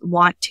ops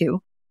want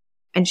to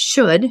and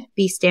should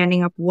be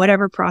standing up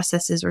whatever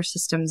processes or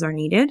systems are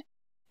needed,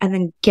 and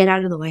then get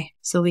out of the way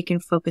so we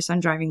can focus on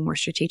driving more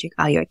strategic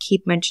value. I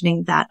keep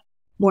mentioning that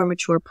more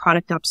mature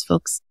product ops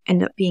folks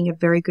end up being a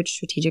very good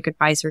strategic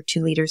advisor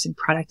to leaders in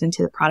product and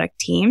to the product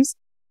teams.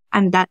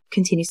 And that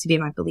continues to be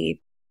my belief.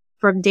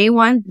 From day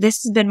one,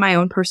 this has been my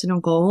own personal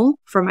goal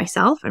for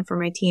myself and for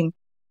my team.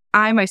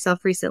 I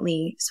myself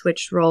recently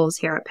switched roles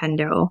here at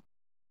Pendo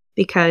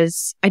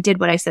because I did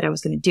what I said I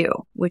was going to do,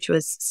 which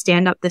was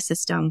stand up the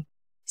system,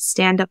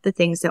 stand up the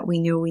things that we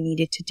knew we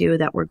needed to do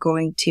that were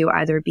going to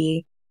either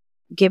be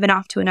given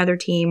off to another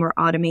team or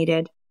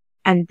automated,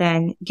 and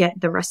then get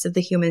the rest of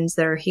the humans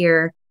that are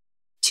here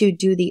to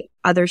do the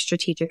other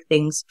strategic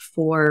things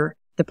for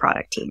the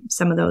product team.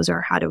 Some of those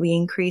are, how do we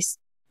increase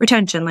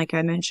retention? Like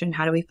I mentioned,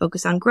 how do we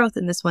focus on growth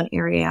in this one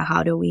area?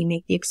 How do we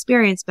make the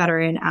experience better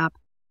in app?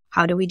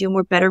 How do we do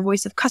more better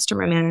voice of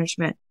customer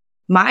management?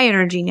 My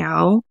energy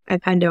now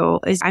at Pendo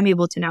is I'm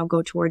able to now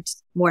go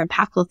towards more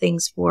impactful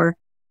things for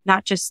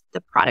not just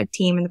the product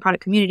team and the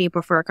product community,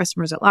 but for our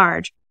customers at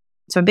large.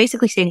 So I'm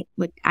basically saying,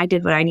 look, I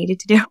did what I needed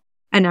to do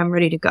and I'm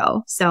ready to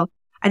go. So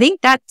I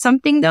think that's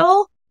something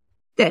though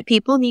that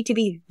people need to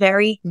be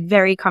very,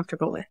 very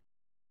comfortable with.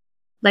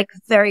 Like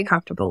very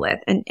comfortable with.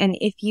 And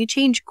if you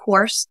change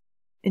course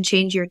and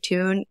change your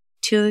tune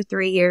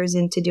 2-3 years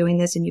into doing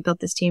this and you built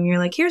this team, you're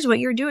like, here's what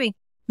you're doing.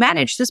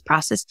 Manage this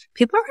process.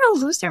 People are going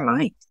to lose their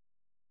mind.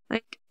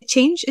 Like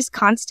change is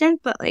constant,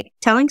 but like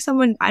telling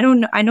someone, I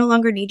no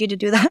longer need you to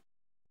do that.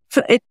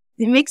 It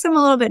makes them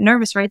a little bit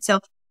nervous, right? So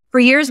for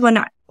years when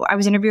I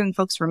was interviewing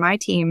folks for my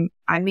team,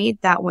 I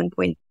made that one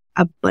point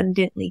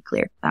abundantly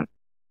clear to them.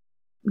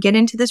 Get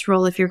into this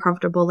role if you're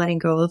comfortable letting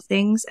go of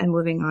things and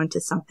moving on to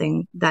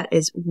something that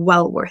is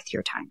well worth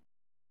your time.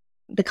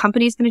 The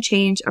company is going to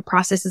change. A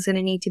process is going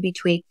to need to be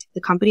tweaked. The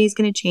company is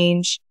going to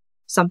change.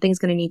 Something's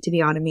going to need to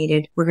be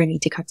automated. We're going to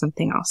need to cut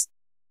something else.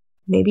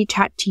 Maybe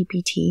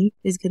ChatGPT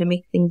is going to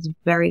make things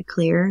very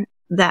clear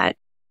that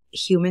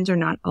humans are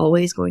not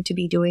always going to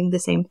be doing the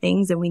same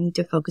things and we need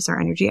to focus our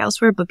energy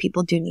elsewhere, but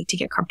people do need to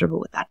get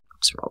comfortable with that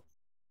role.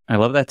 I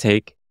love that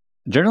take.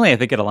 Generally, I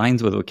think it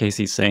aligns with what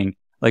Casey's saying.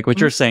 Like what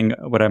you're saying,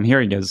 what I'm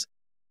hearing is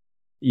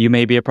you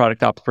may be a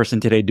product ops person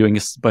today doing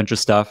a bunch of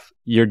stuff.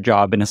 Your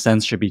job, in a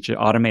sense, should be to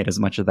automate as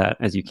much of that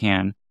as you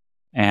can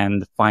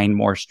and find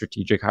more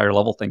strategic, higher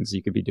level things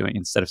you could be doing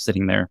instead of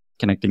sitting there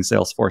connecting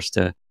Salesforce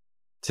to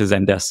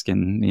Zendesk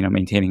and,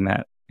 maintaining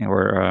that,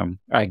 or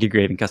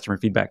aggregating customer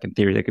feedback. In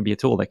theory, that could be a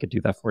tool that could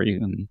do that for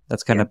you. And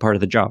that's kind of part of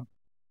the job.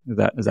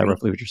 Is that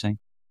roughly what you're saying?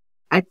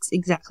 That's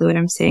exactly what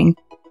I'm saying.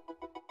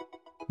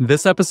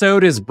 This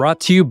episode is brought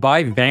to you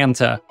by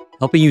Vanta,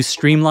 helping you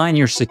streamline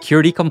your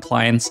security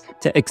compliance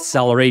to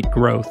accelerate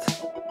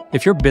growth.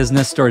 If your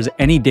business stores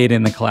any data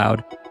in the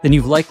cloud, then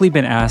you've likely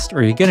been asked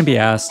or you're going to be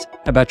asked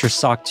about your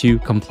SOC 2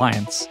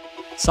 compliance.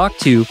 SOC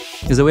 2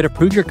 is a way to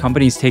prove your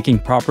company is taking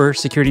proper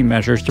security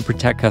measures to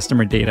protect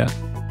customer data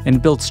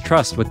and builds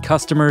trust with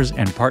customers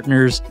and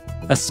partners,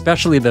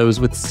 especially those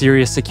with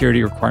serious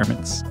security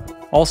requirements.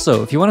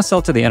 Also, if you want to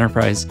sell to the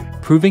enterprise,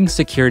 proving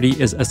security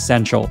is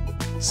essential.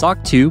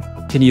 SOC 2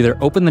 can either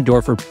open the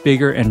door for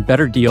bigger and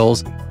better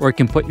deals, or it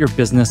can put your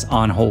business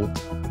on hold.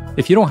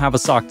 If you don't have a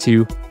SOC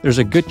 2, there's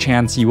a good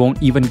chance you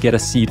won't even get a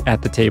seat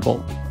at the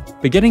table.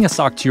 But getting a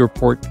SOC 2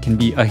 report can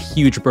be a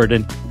huge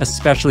burden,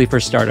 especially for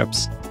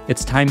startups.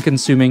 It's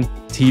time-consuming,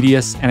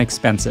 tedious, and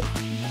expensive.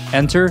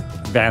 Enter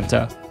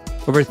Vanta.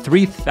 Over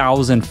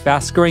 3,000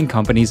 fast-growing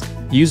companies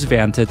use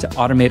Vanta to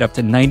automate up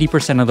to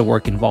 90% of the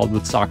work involved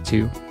with SOC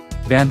 2.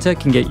 Vanta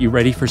can get you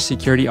ready for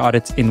security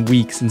audits in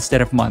weeks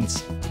instead of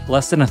months,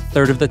 less than a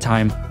third of the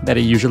time that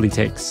it usually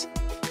takes.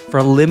 For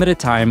a limited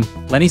time,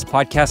 Lenny's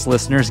podcast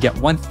listeners get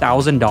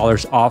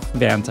 $1,000 off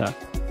Vanta.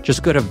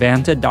 Just go to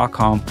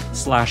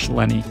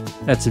vanta.com/Lenny.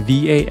 That's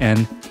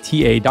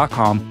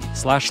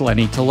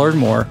VANTA.com/Lenny to learn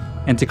more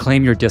and to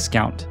claim your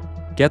discount.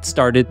 Get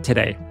started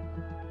today.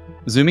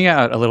 Zooming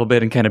out a little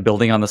bit and kind of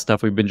building on the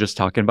stuff we've been just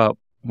talking about,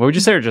 what would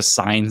you say are just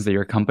signs that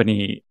your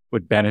company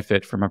would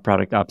benefit from a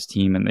product ops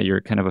team and that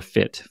you're kind of a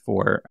fit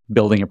for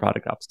building a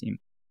product ops team?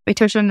 I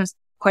touched on this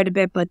quite a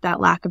bit, but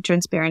that lack of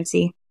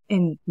transparency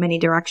in many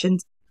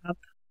directions, up,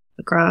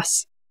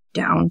 across,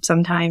 down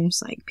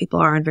sometimes, like people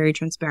aren't very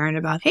transparent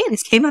about, hey,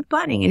 this came up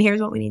buttoning and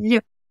here's what we need to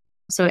do.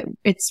 So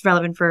it's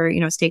relevant for,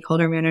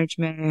 stakeholder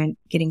management,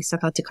 getting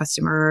stuff out to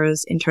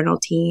customers, internal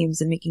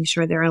teams, and making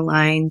sure they're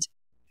aligned.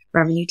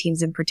 Revenue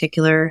teams in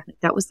particular.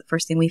 That was the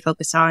first thing we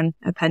focused on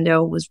at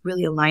Pendo, was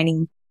really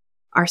aligning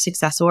our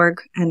success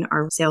org and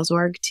our sales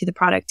org to the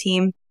product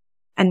team.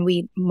 And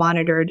we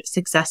monitored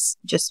success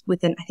just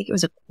within, I think it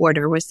was a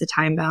quarter was the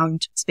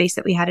time-bound space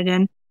that we had it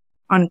in,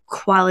 on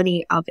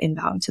quality of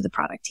inbound to the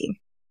product team.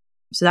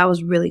 So that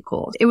was really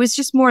cool. It was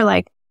just more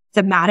like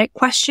thematic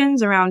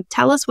questions around,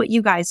 tell us what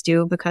you guys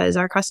do because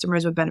our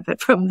customers would benefit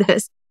from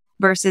this,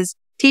 versus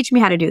teach me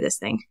how to do this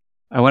thing.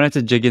 I wanted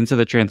to dig into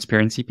the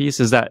transparency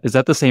piece. Is that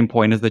the same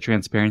point as the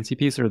transparency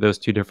piece, or are those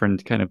two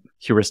different kind of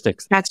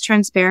heuristics? That's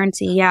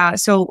transparency. Yeah.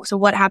 So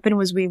what happened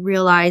was we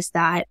realized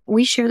that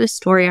we share this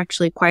story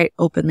actually quite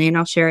openly, and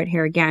I'll share it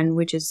here again,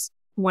 which is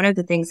one of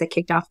the things that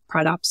kicked off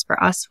product ops for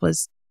us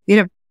was we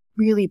had a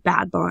really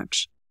bad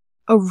launch,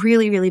 a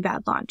really, really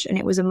bad launch. And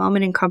it was a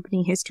moment in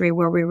company history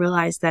where we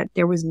realized that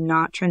there was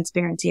not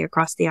transparency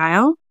across the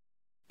aisle.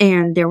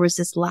 And there was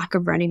this lack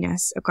of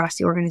readiness across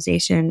the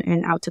organization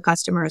and out to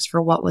customers for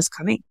what was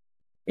coming.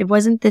 It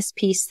wasn't this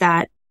piece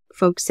that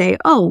folks say,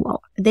 oh,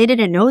 well, they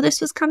didn't know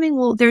this was coming.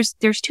 Well, there's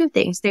two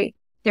things.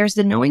 There's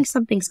the knowing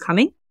something's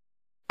coming,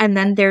 and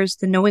then there's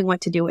the knowing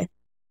what to do with.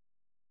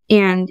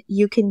 And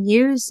you can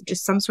use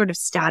just some sort of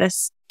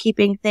status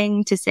keeping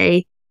thing to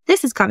say,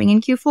 this is coming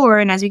in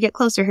Q4. And as we get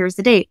closer, here's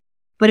the date.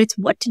 But it's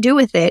what to do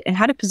with it and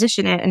how to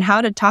position it and how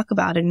to talk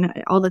about it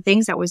and all the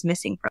things that was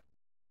missing from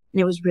it.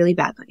 And it was really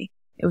bad, Lenny.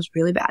 It was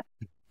really bad.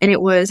 And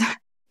it was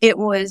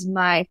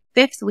my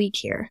 5th week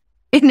here.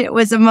 And it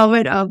was a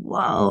moment of,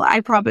 whoa,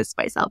 I promised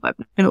myself I'm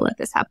not going to let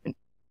this happen.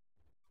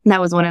 And that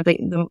was one of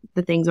the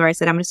things where I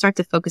said, I'm going to start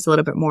to focus a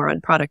little bit more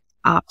on product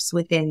ops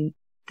within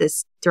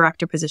this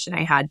director position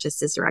I had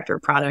just as director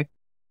of product.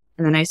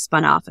 And then I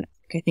spun off and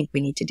I think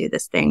we need to do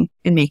this thing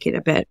and make it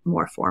a bit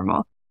more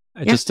formal.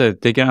 Just to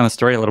dig in on the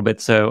story a little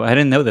bit. So I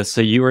didn't know this.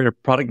 So you were a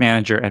product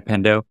manager at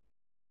Pendo.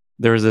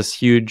 There was this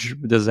huge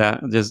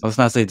disaster, let's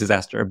not say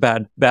disaster, a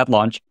bad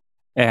launch.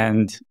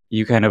 And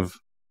you kind of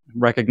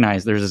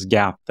recognize there's this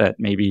gap that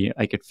maybe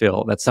I could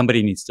fill, that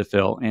somebody needs to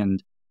fill,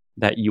 and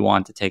that you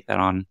want to take that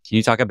on. Can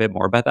you talk a bit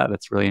more about that?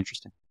 That's really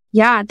interesting.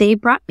 Yeah, they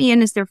brought me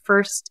in as their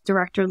first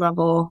director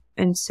level.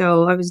 And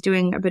so I was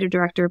doing a bit of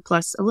director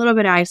plus a little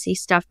bit of IC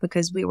stuff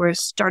because we were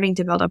starting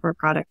to build up our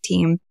product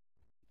team.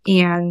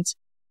 And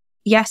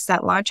yes,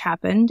 that launch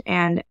happened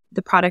and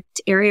the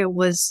product area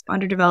was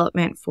under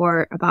development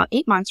for about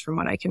 8 months from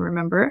what I can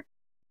remember.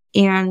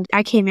 And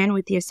I came in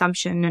with the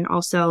assumption and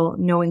also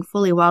knowing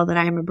fully well that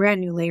I am a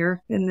brand new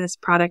layer in this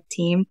product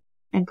team,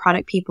 and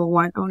product people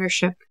want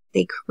ownership.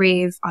 They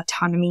crave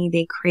autonomy.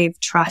 They crave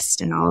trust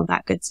and all of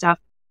that good stuff.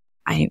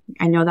 I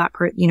know that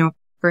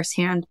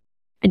firsthand.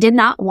 I did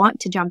not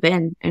want to jump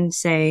in and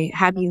say,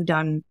 have you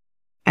done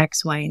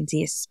X, Y, and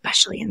Z,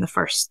 especially in the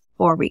first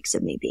 4 weeks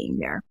of me being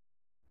there.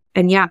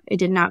 And yeah, it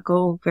did not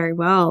go very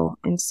well.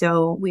 And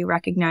so we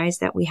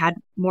recognized that we had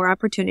more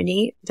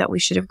opportunity that we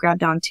should have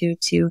grabbed onto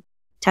to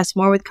test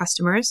more with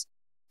customers,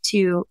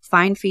 to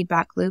find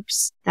feedback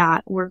loops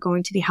that were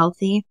going to be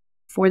healthy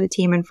for the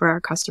team and for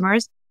our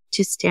customers,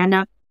 to stand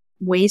up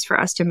ways for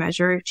us to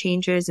measure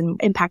changes and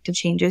impact of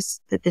changes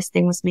that this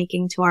thing was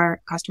making to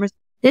our customers.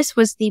 This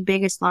was the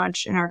biggest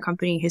launch in our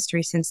company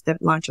history since the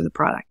launch of the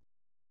product.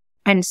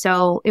 And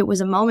so it was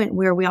a moment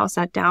where we all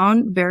sat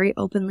down very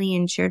openly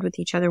and shared with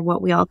each other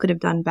what we all could have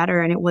done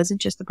better. And it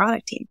wasn't just the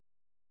product team.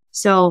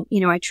 So,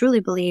 I truly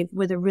believe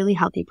with a really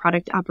healthy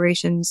product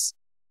operations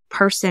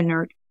person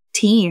or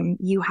team,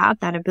 you have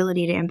that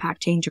ability to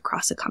impact change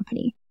across a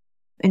company.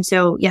 And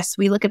so, yes,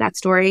 we look at that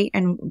story.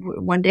 And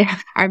one day,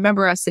 I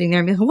remember us sitting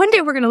there and one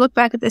day we're going to look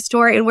back at this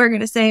story and we're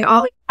going to say,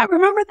 oh, I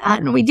remember that.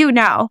 And we do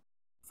now,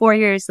 4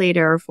 years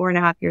later or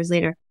 4.5 years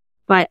later.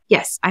 But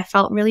yes, I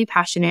felt really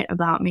passionate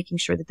about making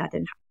sure that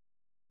didn't happen.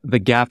 The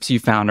gaps you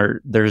found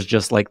there's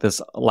just like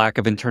this lack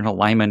of internal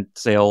alignment.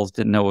 Sales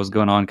didn't know what was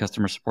going on.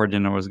 Customer support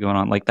didn't know what was going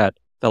on. Like that.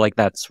 Felt like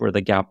that's where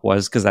the gap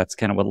was, because that's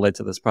kind of what led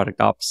to this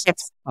product ops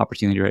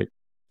opportunity, right?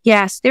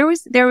 Yes, there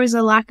was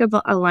a lack of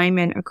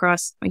alignment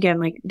across, again,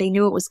 like they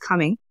knew it was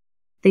coming.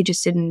 They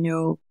just didn't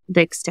know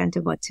the extent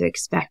of what to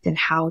expect and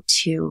how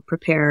to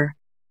prepare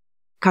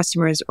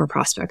customers or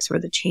prospects for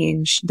the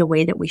change the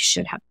way that we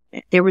should have.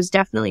 There was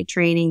definitely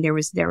training. There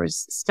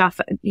was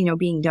stuff,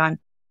 being done.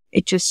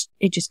 It just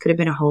could have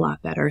been a whole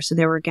lot better. So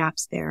there were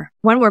gaps there.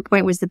 One more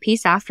point was the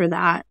piece after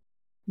that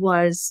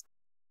was,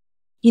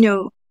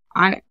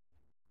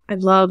 I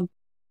love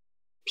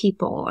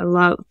people. I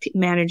love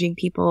managing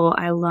people.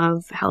 I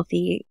love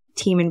healthy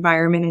team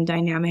environment and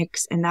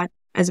dynamics. And that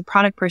as a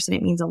product person,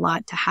 it means a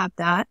lot to have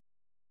that,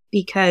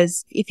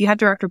 because if you have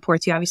direct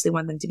reports, you obviously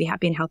want them to be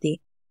happy and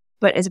healthy.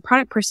 But as a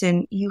product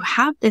person, you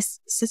have this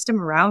system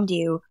around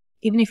you,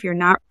 even if you're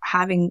not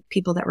having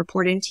people that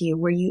report into you,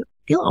 where you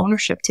feel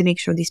ownership to make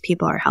sure these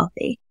people are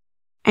healthy.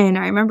 And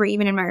I remember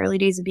even in my early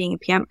days of being a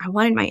PM, I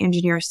wanted my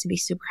engineers to be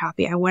super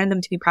happy. I wanted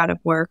them to be proud of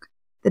work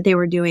that they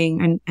were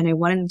doing. And I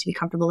wanted them to be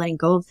comfortable letting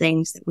go of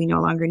things that we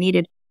no longer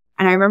needed.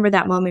 And I remember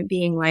that moment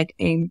being like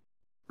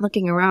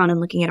looking around and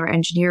looking at our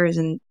engineers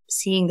and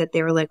seeing that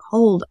they were like,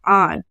 hold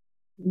on,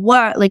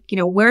 what,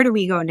 where do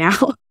we go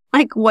now?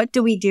 Like, what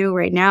do we do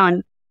right now?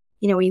 And,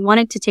 we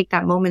wanted to take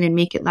that moment and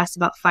make it less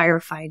about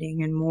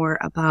firefighting and more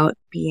about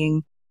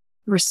being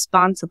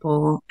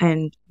responsible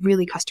and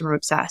really customer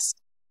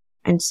obsessed.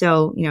 And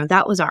so,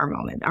 that was our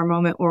moment,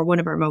 or one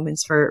of our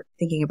moments for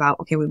thinking about,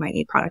 okay, we might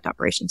need product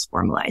operations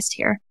formalized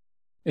here.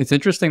 It's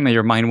interesting that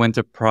your mind went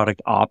to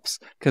product ops,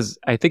 because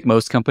I think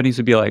most companies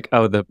would be like,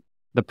 oh, the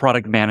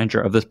product manager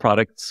of this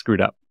product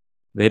screwed up.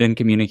 They didn't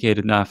communicate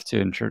enough to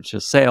ensure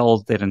just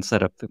sales. They didn't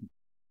set up the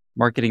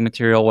marketing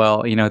material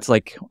well. It's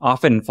like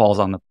often falls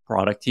on the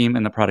product team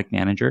and the product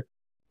manager.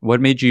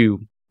 What made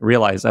you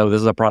realize, oh, this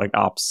is a product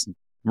ops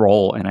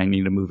role and I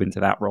need to move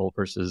into that role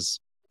versus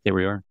here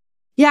we are?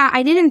 Yeah,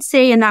 I didn't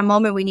say in that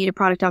moment we need a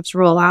product ops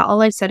role.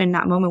 All I said in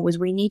that moment was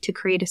we need to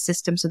create a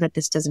system so that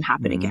this doesn't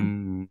happen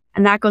again.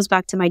 And that goes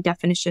back to my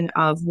definition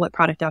of what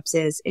product ops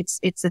is.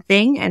 It's a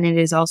thing, and it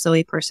is also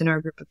a person or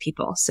a group of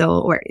people.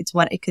 Or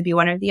it could be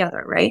one or the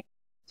other, right?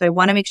 So I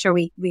want to make sure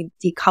we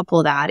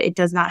decouple that. It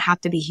does not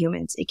have to be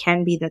humans. It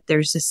can be that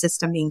there's a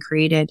system being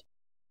created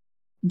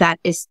that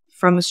is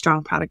from a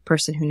strong product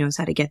person who knows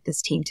how to get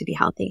this team to be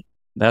healthy.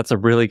 That's a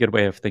really good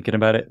way of thinking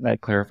about it.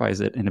 That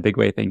clarifies it in a big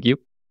way. Thank you.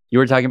 You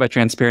were talking about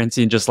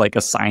transparency and just like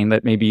a sign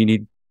that maybe you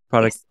need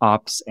product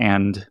ops.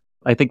 And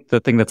I think the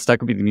thing that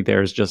stuck with me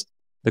there is just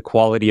the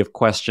quality of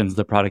questions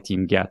the product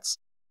team gets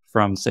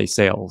from, say,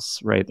 sales,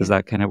 right? Is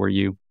that kind of where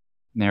you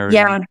narrowed?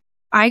 Yeah.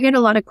 I get a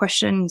lot of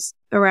questions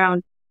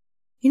around,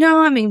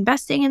 I'm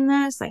investing in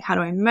this. Like, how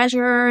do I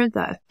measure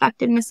the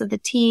effectiveness of the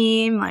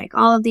team? Like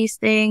all of these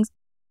things.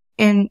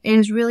 And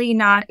it's really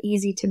not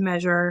easy to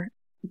measure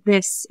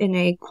this in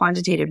a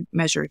quantitative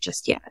measure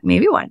just yet.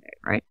 Maybe one day,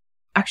 right?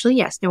 Actually,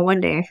 yes. No, one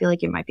day. I feel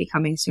like it might be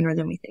coming sooner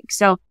than we think.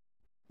 So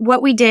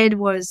what we did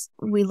was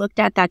we looked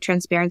at that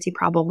transparency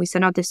problem. We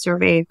sent out this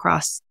survey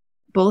across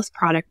both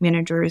product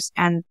managers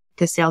and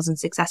the sales and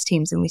success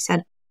teams. And we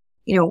said,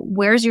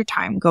 where's your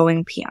time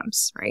going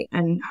PMs, right?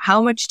 And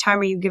how much time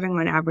are you giving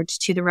on average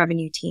to the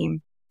revenue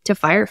team to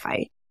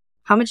firefight?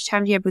 How much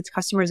time do you have with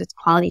customers? It's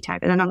quality time.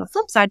 And then on the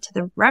flip side to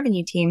the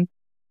revenue team,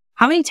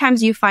 how many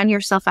times do you find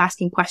yourself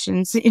asking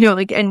questions,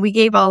 and we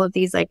gave all of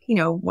these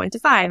 1 to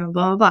 5 and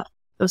blah, blah, blah,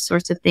 those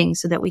sorts of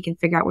things so that we can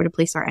figure out where to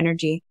place our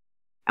energy.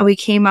 And we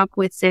came up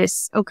with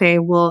this, okay,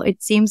 well,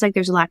 it seems like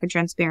there's a lack of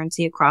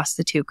transparency across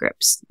the two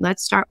groups.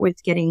 Let's start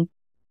with getting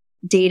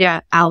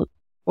data out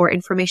or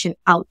information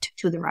out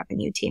to the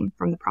revenue team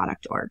from the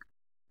product org.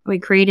 We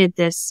created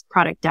this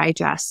product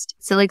digest.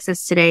 It still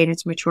exists today and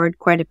it's matured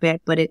quite a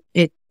bit, but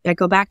I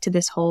go back to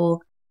this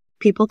whole,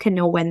 people can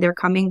know when they're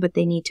coming, but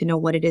they need to know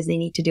what it is they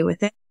need to do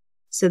with it.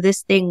 So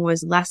this thing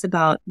was less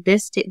about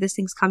this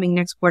thing's coming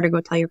next quarter, go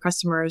tell your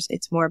customers.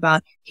 It's more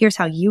about, here's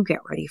how you get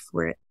ready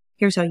for it.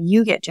 Here's how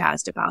you get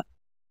jazzed about.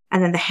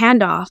 And then the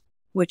handoff,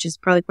 which is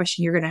probably a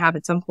question you're going to have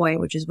at some point,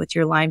 which is what's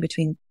your line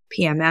between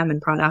PMM and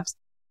products.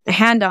 The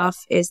handoff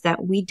is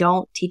that we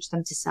don't teach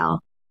them to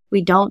sell.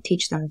 We don't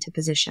teach them to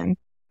position,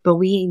 but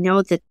we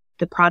know that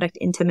the product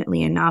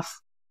intimately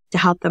enough to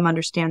help them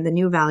understand the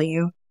new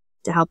value,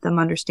 to help them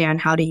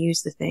understand how to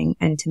use the thing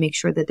and to make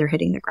sure that they're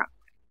hitting the ground.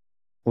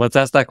 Let's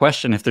ask that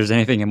question if there's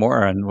anything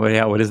more. And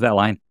what is that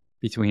line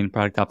between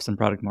product ops and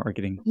product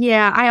marketing?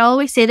 Yeah, I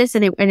always say this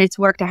and it's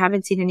worked. I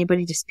haven't seen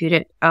anybody dispute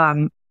it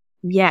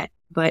yet,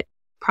 but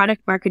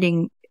product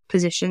marketing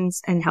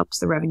positions and helps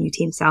the revenue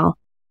team sell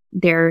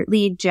their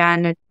lead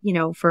gen,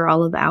 for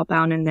all of the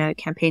outbound and the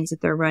campaigns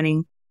that they're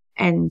running.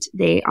 And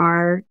they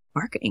are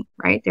marketing,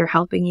 right? They're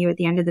helping you at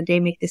the end of the day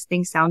make this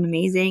thing sound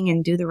amazing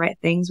and do the right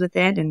things with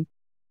it. And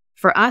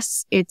for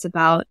us, it's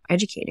about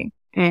educating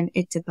and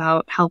it's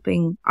about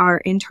helping our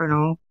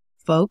internal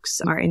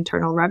folks, our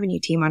internal revenue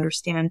team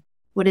understand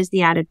what is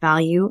the added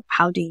value?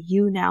 How do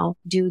you now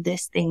do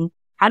this thing?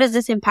 How does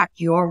this impact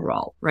your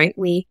role, right?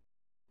 We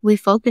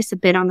focus a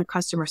bit on the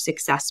customer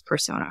success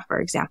persona, for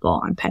example,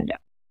 on Pendo.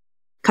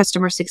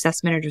 Customer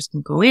success managers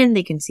can go in,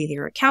 they can see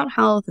their account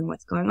health and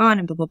what's going on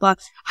and blah, blah, blah.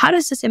 How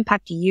does this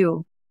impact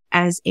you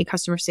as a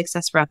customer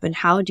success rep? And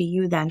how do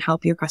you then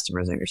help your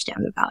customers understand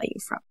the value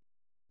from?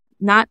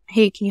 Not,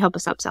 hey, can you help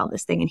us upsell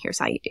this thing? And here's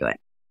how you do it.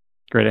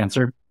 Great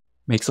answer.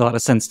 Makes a lot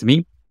of sense to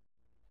me.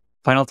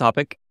 Final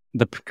topic,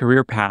 the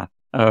career path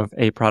of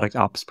a product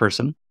ops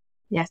person.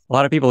 Yes. A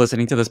lot of people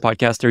listening to this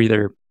podcast are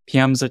either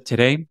PMs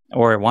today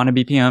or want to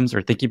be PMs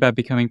or thinking about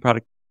becoming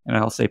product, and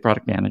I'll say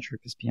product manager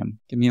because PM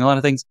can mean a lot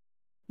of things.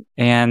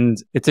 And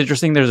it's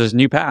interesting. There's this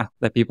new path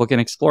that people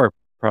can explore,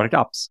 product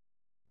ops.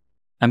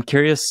 I'm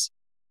curious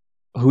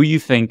who you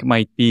think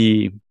might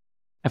be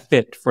a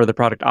fit for the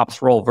product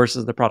ops role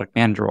versus the product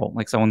manager role,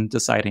 like someone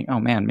deciding, oh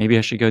man, maybe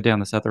I should go down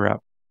this other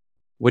route.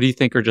 What do you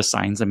think are just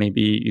signs that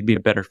maybe you'd be a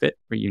better fit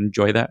or you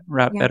enjoy that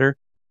route better?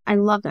 I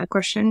love that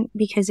question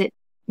because it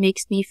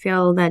makes me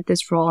feel that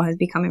this role has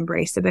become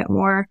embraced a bit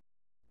more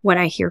when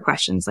I hear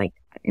questions. Like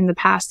in the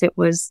past, it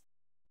was,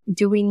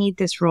 do we need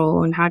this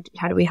role and how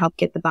do we help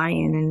get the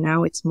buy-in? And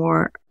now it's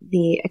more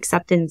the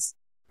acceptance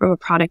from a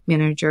product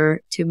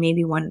manager to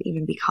maybe want to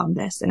even become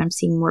this. And I'm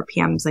seeing more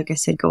PMs, like I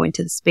said, go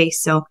into the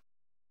space. So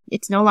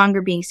it's no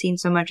longer being seen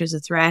so much as a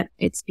threat.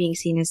 It's being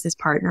seen as this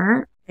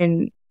partner.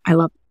 And I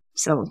love it.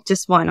 So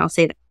just one, I'll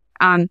say that.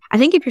 I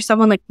think if you're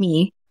someone like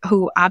me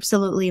who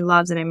absolutely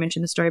loves, and I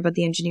mentioned the story about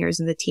the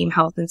engineers and the team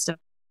health and stuff.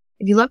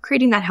 If you love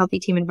creating that healthy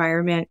team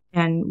environment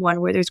and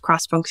one where there's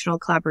cross-functional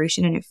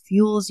collaboration and it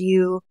fuels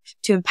you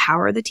to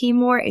empower the team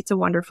more, it's a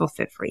wonderful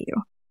fit for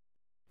you.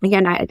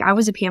 Again, I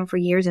was a PM for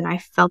years and I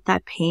felt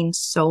that pain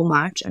so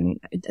much and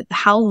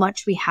how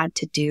much we had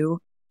to do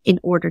in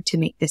order to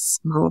make this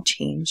small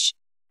change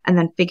and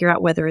then figure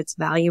out whether it's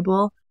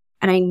valuable.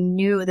 And I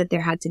knew that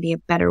there had to be a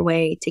better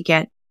way to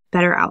get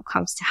better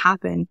outcomes to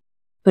happen.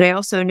 But I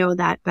also know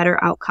that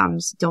better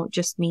outcomes don't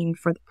just mean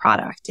for the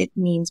product. It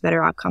means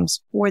better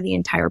outcomes for the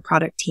entire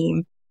product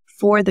team,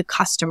 for the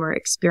customer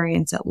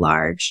experience at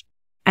large,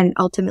 and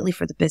ultimately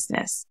for the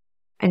business.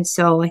 And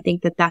so I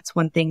think that that's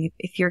one thing.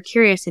 If you're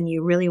curious and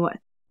you really want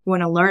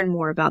to learn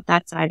more about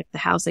that side of the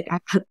house,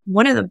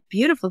 one of the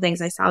beautiful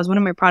things I saw was one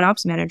of my product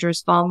ops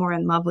managers fall more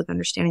in love with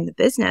understanding the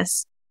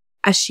business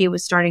as she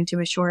was starting to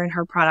mature in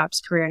her product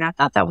ops career. And I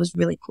thought that was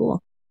really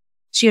cool.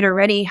 She had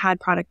already had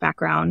product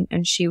background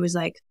and she was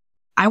like,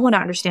 I want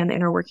to understand the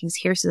inner workings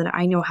here so that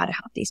I know how to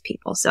help these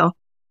people. So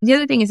the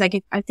other thing is I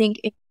think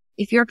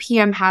if you're a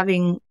PM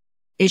having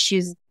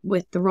issues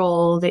with the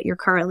role that you're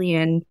currently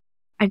in,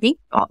 I think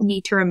you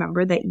need to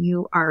remember that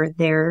you are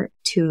there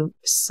to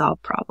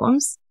solve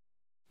problems.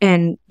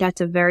 And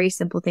that's a very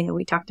simple thing that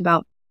we talked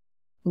about.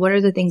 What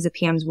are the things that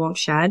PMs won't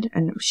shed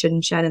and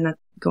shouldn't shed and not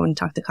go and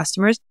talk to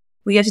customers?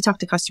 We have to talk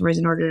to customers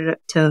in order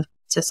to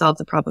solve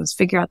the problems,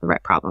 figure out the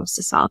right problems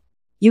to solve.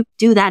 You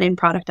do that in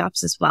product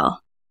ops as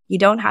well. You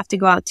don't have to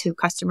go out to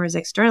customers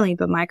externally,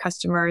 but my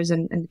customers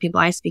and the people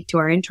I speak to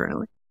are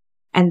internally.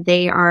 And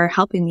they are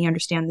helping me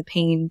understand the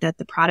pain that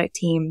the product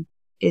team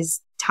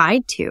is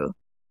tied to.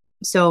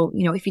 So,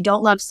 if you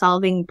don't love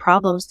solving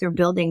problems through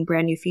building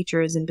brand new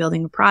features and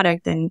building a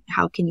product, then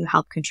how can you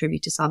help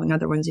contribute to solving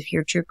other ones? If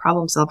you're a true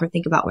problem solver,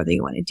 think about whether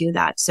you want to do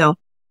that. So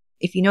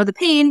if you know the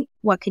pain,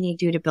 what can you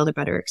do to build a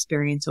better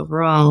experience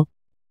overall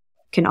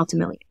can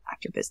ultimately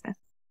impact your business.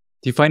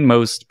 Do you find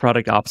most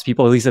product ops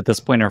people, at least at this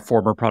point, are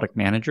former product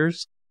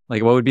managers?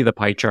 Like, what would be the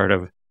pie chart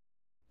of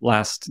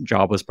last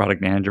job was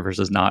product manager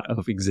versus not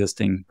of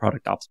existing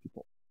product ops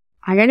people?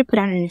 I got to put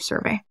out a new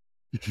survey.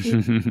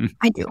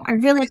 I do. I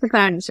really have to put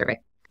out a new survey.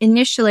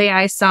 Initially,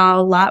 I saw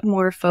a lot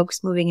more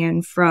folks moving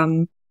in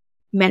from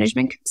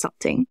management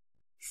consulting,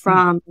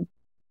 from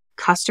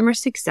customer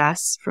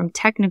success, from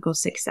technical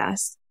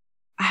success.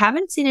 I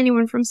haven't seen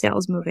anyone from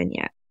sales move in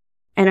yet.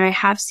 And I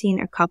have seen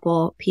a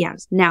couple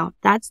PMs. Now,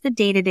 that's the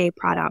day-to-day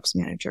product ops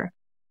manager.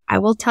 I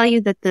will tell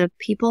you that the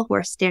people who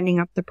are standing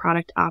up the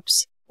product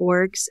ops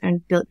orgs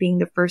and being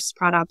the first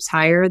product ops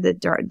hire,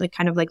 the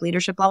kind of like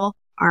leadership level,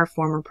 are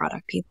former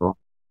product people.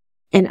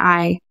 And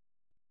I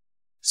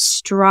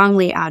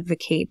strongly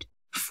advocate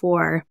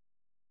for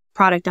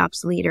product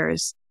ops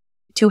leaders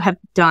to have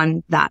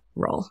done that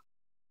role,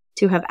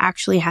 to have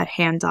actually had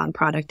hands-on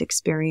product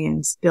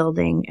experience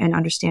building and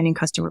understanding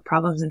customer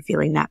problems and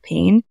feeling that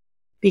pain,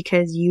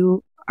 because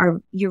you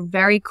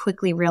very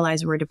quickly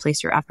realize where to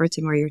place your efforts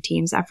and where your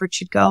team's efforts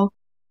should go.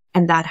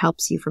 And that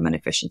helps you from an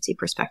efficiency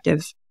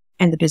perspective.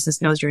 And the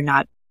business knows you're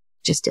not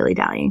just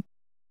dilly-dallying.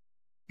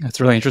 That's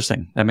really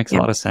interesting. That makes a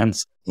lot of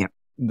sense. Yeah.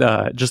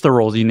 Just the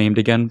roles you named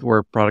again,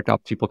 where product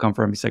ops people come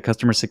from. You said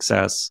customer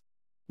success.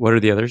 What are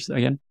the others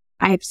again?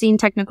 I've seen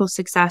technical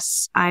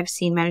success. I've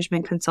seen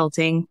management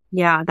consulting.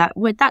 Yeah,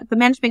 the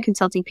management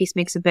consulting piece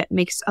makes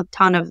a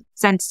ton of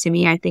sense to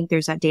me. I think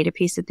there's that data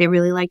piece that they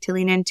really like to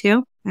lean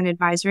into, and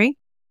advisory.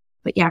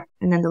 But yeah,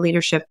 and then the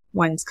leadership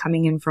ones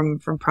coming in from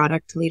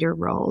product leader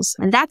roles.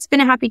 And that's been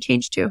a happy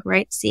change too,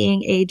 right?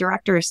 Seeing a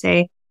director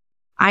say,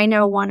 I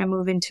now want to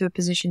move into a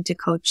position to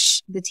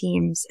coach the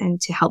teams and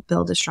to help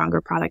build a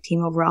stronger product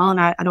team overall. And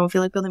I don't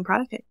feel like building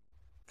product.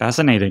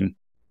 Fascinating.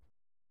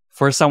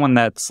 For someone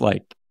that's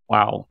like,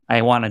 wow,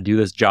 I want to do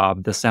this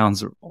job. This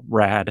sounds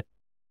rad.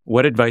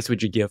 What advice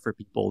would you give for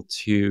people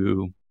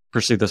to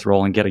pursue this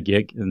role and get a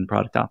gig in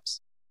product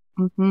ops?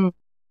 Mm-hmm.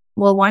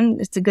 Well, one,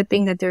 it's a good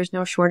thing that there's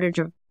no shortage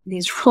of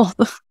these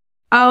roles.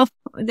 I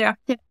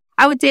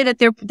would say that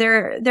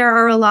there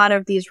are a lot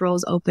of these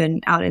roles open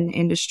out in the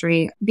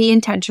industry. Be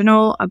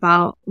intentional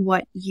about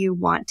what you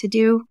want to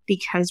do,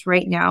 because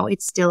right now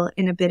it's still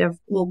in a bit of,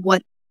 well,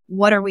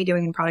 what are we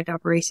doing in product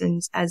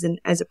operations as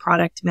a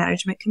product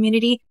management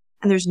community?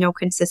 And there's no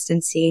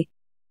consistency,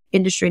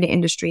 industry to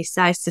industry,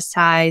 size to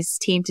size,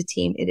 team to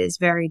team. It is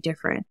very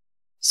different.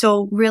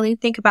 So really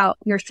think about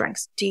your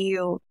strengths. Do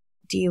you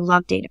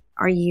love data?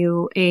 Are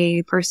you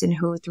a person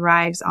who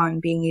thrives on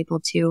being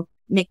able to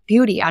make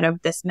beauty out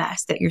of this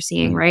mess that you're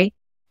seeing, right?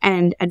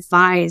 And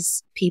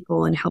advise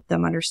people and help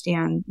them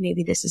understand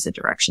maybe this is a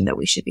direction that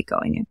we should be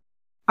going in.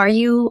 Are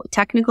you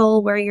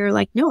technical where you're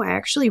like, no, I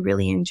actually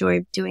really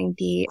enjoy doing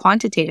the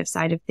quantitative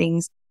side of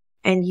things,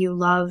 and you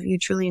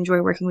truly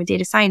enjoy working with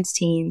data science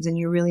teams, and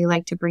you really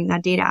like to bring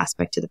that data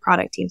aspect to the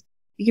product teams?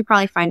 You could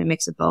probably find a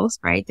mix of both,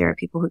 right? There are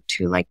people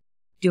who like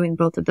doing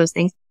both of those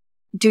things.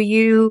 Do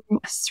you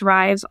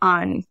thrive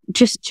on,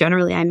 just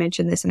generally, I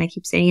mentioned this and I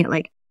keep saying it,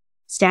 like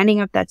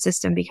standing up that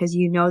system because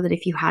you know that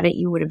if you had it,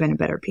 you would have been a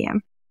better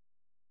PM.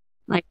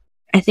 Like,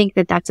 I think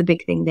that that's a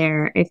big thing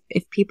there.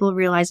 If people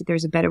realize that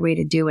there's a better way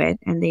to do it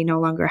and they no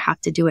longer have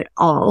to do it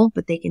all,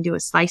 but they can do a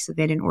slice of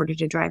it in order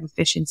to drive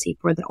efficiency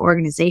for the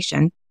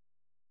organization,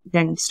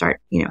 then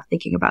start,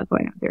 thinking about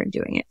going out there and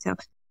doing it. So,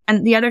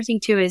 and the other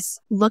thing too is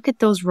look at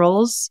those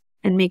roles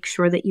and make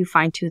sure that you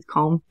fine tooth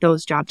comb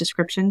those job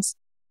descriptions.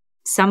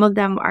 Some of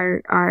them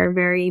are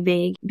very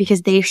vague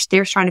because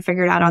they're trying to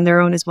figure it out on their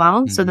own as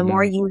well. Mm-hmm. So the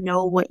more you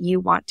know what you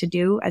want to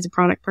do as a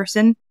product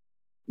person,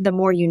 the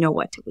more you know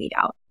what to weed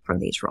out from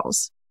these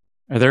roles.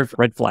 Are there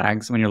red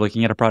flags when you're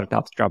looking at a product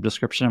ops job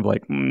description of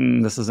like,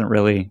 this isn't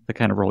really the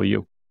kind of role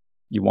you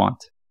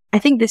want? I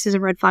think this is a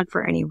red flag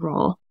for any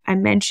role. I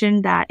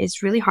mentioned that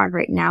it's really hard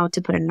right now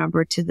to put a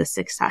number to the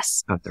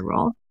success of the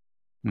role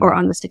or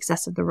on the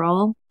success of the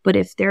role. But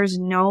if there's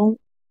no,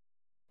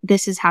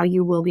 this is how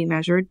you will be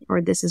measured,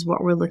 or this is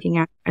what we're looking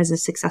at as a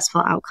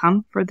successful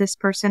outcome for this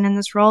person in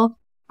this role,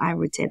 I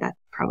would say that's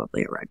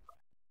probably a red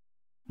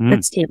flag.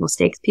 That's table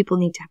stakes. People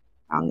need to have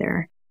on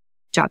their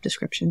job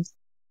descriptions.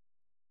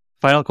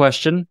 Final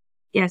question.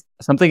 Yes.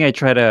 Something I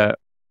try to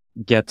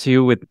get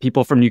to with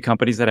people from new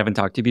companies that I haven't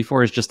talked to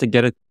before is just to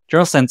get a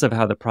general sense of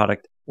how the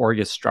product org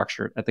is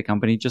structured at the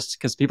company, just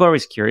because people are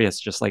always curious,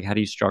 just like how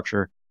do you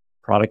structure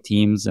product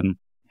teams?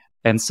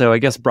 And so I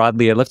guess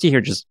broadly, I'd love to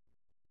hear just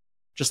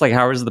like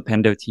how is the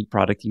Pendo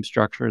product team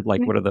structured?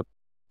 Like what are the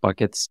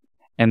buckets?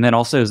 And then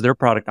also, is their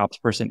product ops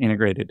person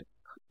integrated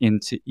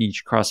into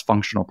each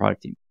cross-functional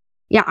product team?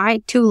 Yeah,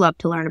 I too love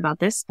to learn about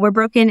this. We're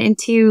broken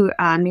into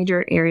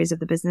major areas of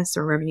the business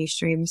or revenue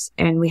streams,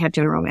 and we have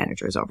general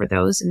managers over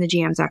those. And the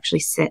GMs actually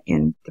sit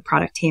in the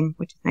product team,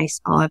 which is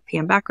nice. All have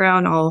PM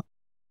background, all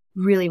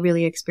really,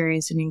 really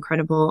experienced and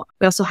incredible.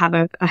 We also have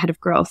a head of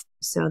growth.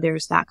 So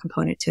there's that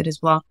component to it as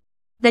well.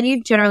 Then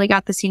you've generally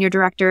got the senior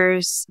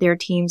directors, their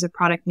teams of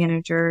product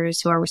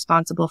managers who are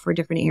responsible for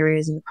different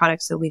areas in the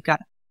product. So we've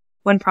got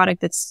one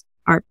product that's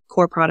our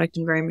core product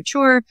and very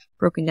mature,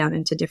 broken down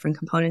into different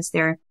components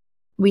there.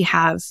 We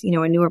have,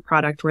 a newer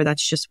product where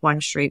that's just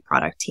one straight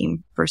product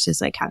team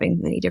versus like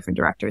having many different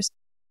directors.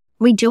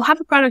 We do have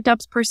a product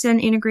ops person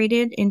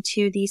integrated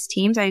into these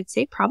teams. I'd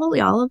say probably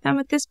all of them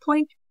at this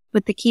point.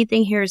 But the key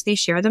thing here is they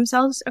share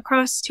themselves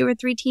across 2 or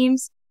 3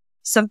 teams.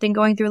 Something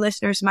going through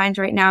listeners' minds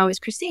right now is,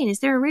 Christine, is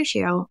there a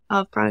ratio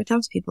of product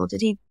ops people to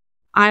team?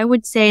 I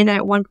would say that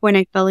at one point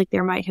I felt like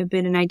there might have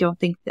been, and I don't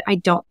think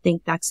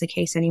that's the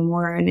case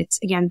anymore. And it's,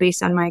 again,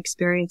 based on my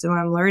experience and what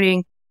I'm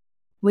learning.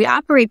 We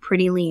operate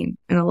pretty lean,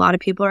 and a lot of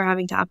people are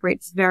having to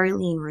operate very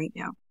lean right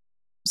now.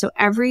 So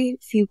every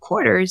few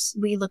quarters,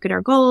 we look at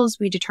our goals,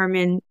 we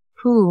determine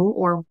who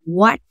or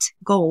what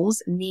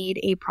goals need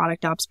a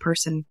product ops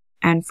person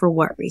and for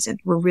what reason.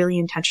 We're really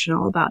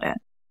intentional about it.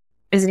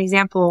 As an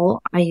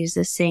example, I use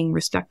this saying,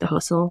 respect the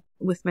hustle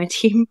with my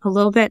team a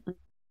little bit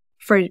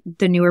for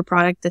the newer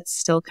product that's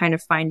still kind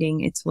of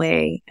finding its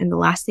way. And the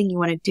last thing you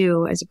want to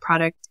do as a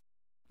product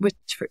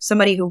for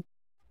somebody who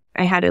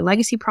I had a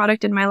legacy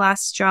product in my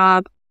last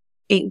job,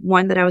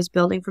 one that I was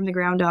building from the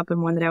ground up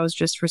and one that I was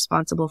just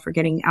responsible for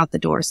getting out the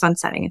door,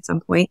 sunsetting at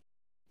some point.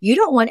 You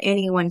don't want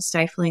anyone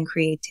stifling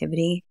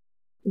creativity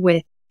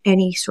with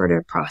any sort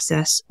of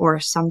process or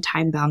some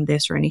time-bound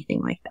this or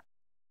anything like that.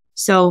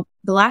 So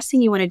the last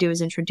thing you want to do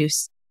is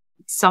introduce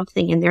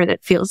something in there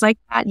that feels like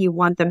that. You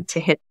want them to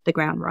hit the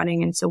ground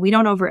running. And so we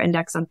don't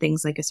over-index on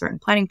things like a certain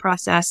planning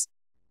process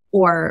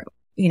or,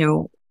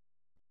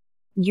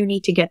 you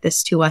need to get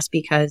this to us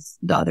because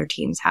the other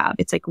teams have.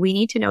 It's like, we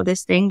need to know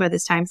this thing by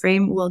this time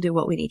frame. We'll do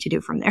what we need to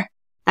do from there.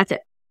 That's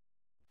it.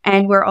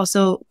 And we're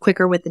also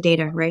quicker with the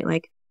data, right?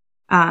 Like,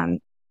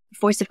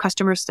 voice of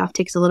customer stuff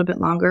takes a little bit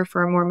longer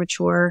for a more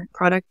mature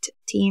product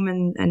team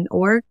and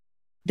org.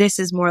 This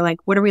is more like,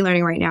 what are we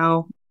learning right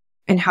now?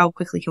 And how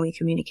quickly can we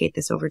communicate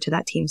this over to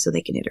that team so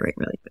they can iterate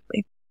really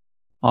quickly?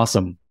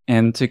 Awesome.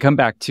 And to come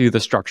back to the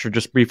structure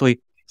just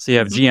briefly. So you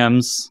have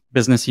GMs,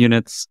 business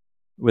units.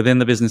 Within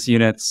the business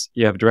units,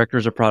 you have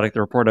directors of product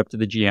that report up to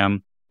the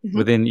GM.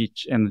 Within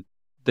each, and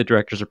the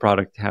directors of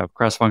product have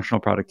cross-functional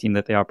product team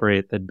that they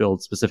operate that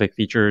build specific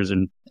features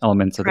and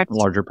elements of the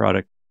larger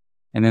product.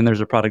 And then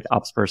there's a product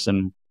ops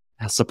person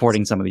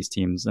supporting some of these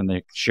teams, and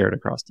they're shared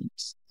across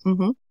teams.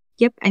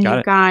 Yep. And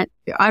you've got,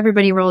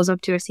 everybody rolls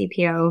up to a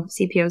CPO.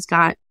 CPO's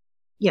got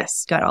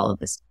all of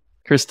this.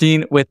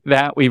 Christine, with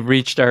that, we've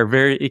reached our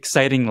very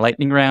exciting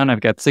lightning round.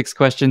 I've got 6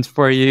 questions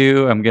for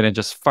you. I'm going to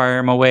just fire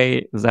them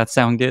away. Does that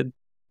sound good?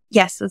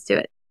 Yes, let's do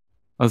it.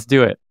 Let's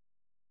do it.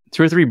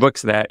 2 or 3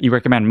 books that you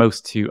recommend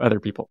most to other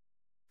people.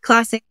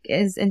 Classic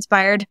is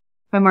Inspired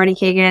by Marty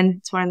Kagan.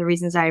 It's one of the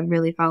reasons I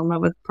really fell in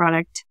love with the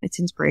product. It's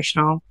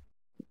inspirational.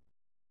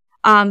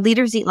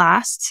 Leaders Eat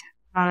Last,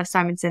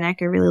 Simon Sinek.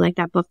 I really like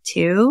that book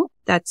too.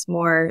 That's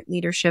more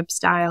leadership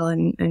style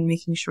and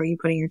making sure you're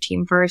putting your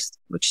team first,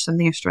 which is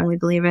something I strongly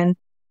believe in.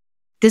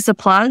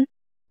 Discipline,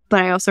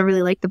 but I also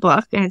really like the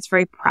book and it's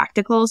very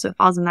practical. So it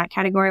falls in that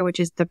category, which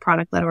is The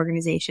Product-Led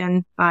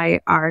Organization by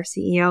our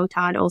CEO,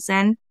 Todd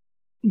Olson.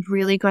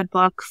 Really good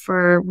book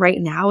for right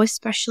now,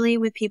 especially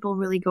with people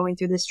really going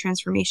through this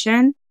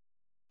transformation.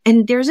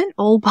 And there's an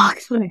old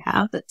box that I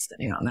have that's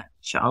sitting on that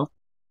shelf.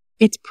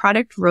 It's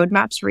Product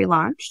Roadmaps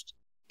Relaunched.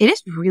 It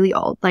is really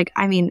old. Like,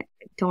 I mean,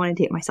 I don't want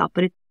to date myself,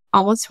 but it's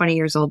almost 20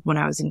 years old when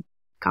I was in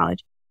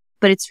college.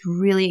 But it's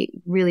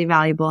really, really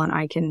valuable. And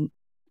I can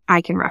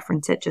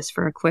reference it just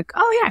for a quick,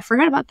 oh yeah, I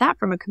forgot about that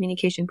from a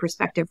communication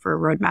perspective for a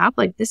roadmap.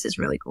 Like, this is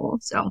really cool.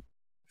 So,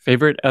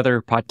 favorite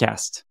other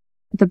podcast?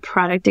 The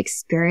Product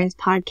Experience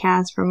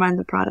podcast from Mind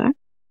the Product.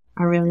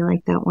 I really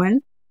like that one.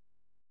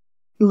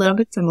 A little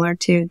bit similar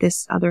to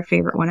this other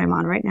favorite one I'm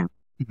on right now.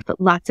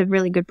 But lots of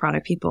really good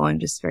product people and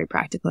just very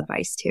practical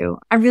advice too.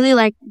 I really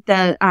like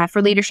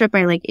for leadership,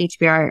 I like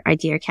HBR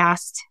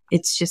IdeaCast.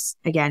 It's just,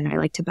 again, I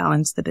like to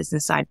balance the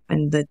business side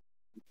and the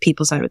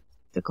people side with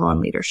ethical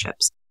and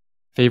leaderships.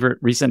 Favorite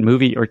recent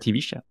movie or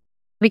TV show?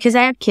 Because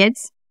I have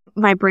kids,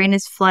 my brain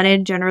is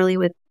flooded generally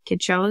with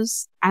kid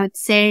shows. I would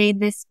say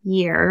this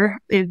year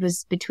it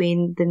was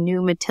between the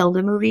new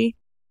Matilda movie,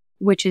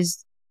 which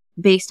is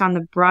based on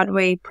the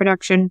Broadway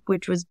production,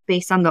 which was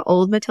based on the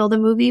old Matilda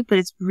movie, but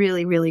it's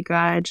really, really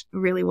good,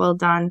 really well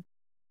done.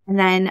 And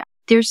then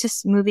there's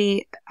this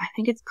movie, I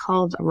think it's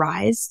called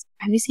Rise.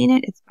 Have you seen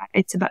it?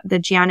 It's about the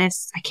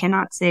Giannis, I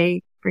cannot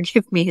say,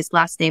 forgive me, his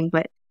last name,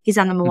 but he's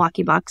on the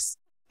Milwaukee Bucks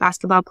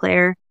basketball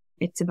player.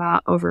 It's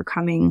about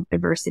overcoming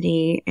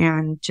adversity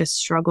and just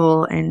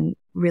struggle and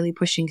really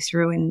pushing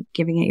through and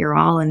giving it your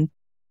all. And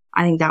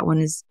I think that one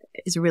is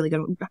a really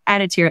good one.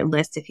 Add it to your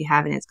list if you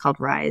haven't. It's called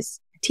Rise.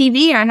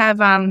 TV, I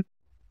have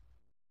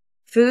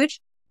food.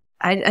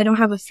 I don't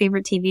have a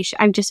favorite TV show.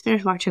 I've just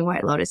finished watching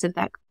White Lotus, if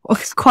that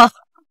qualifies,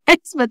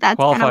 but that's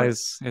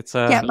qualifies. Kind of, it's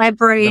get my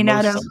brain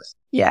out of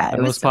the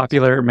most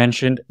popular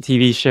mentioned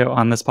TV show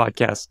on this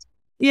podcast.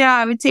 Yeah,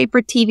 I would say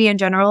for TV in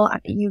general,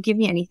 you give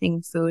me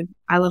anything food.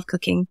 I love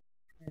cooking.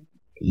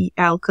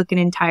 I'll cook an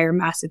entire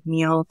massive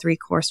meal,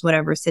 3-course,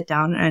 whatever, sit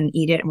down and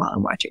eat it while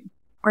I'm watching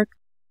work.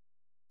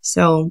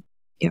 So,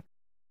 yeah.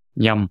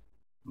 Yum.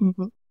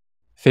 Mm-hmm.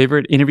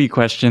 Favorite interview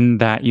question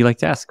that you like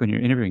to ask when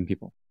you're interviewing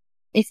people?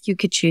 If you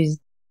could choose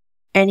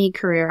any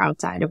career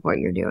outside of what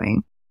you're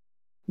doing,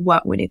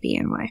 what would it be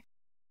and why?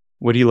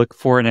 What do you look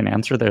for in an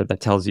answer there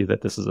that tells you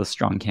that this is a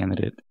strong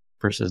candidate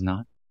versus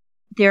not?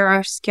 There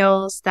are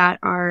skills that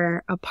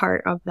are a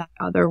part of that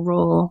other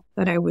role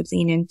that I would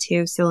lean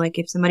into. So like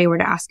if somebody were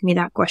to ask me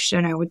that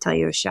question, I would tell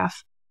you a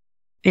chef.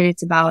 And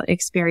it's about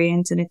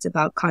experience, and it's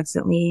about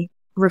constantly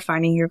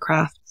refining your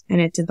craft, and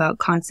it's about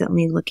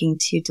constantly looking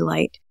to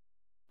delight.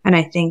 And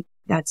I think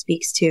that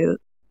speaks to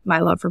my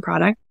love for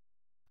product.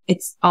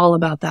 It's all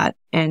about that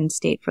end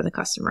state for the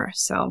customer.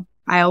 So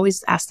I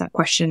always ask that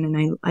question,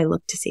 and I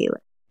look to see,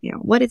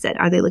 what is it?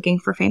 Are they looking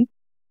for fame?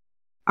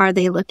 Are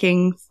they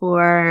looking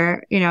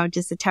for,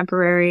 just a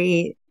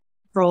temporary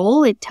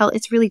role?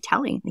 It's really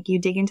telling. Like you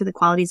dig into the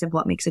qualities of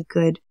what makes a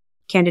good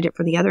candidate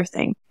for the other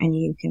thing, and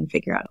you can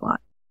figure out a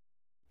lot.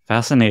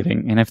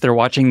 Fascinating. And if they're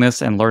watching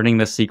this and learning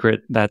this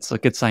secret, that's a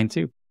good sign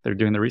too. They're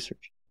doing the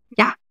research.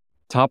 Yeah.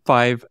 Top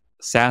 5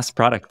 SaaS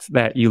products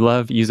that you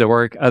love, use at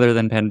work other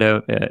than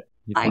Pendo.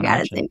 I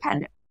gotta say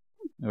Pendo.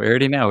 We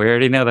already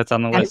know that's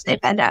on the list. Say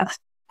Pendo.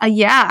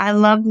 Yeah, I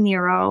love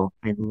Miro.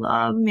 I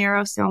love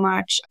Miro so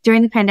much.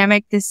 During the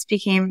pandemic, this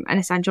became an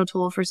essential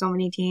tool for so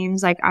many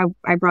teams. Like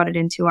I brought it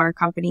into our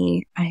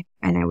company,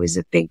 and I was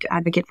a big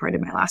advocate for it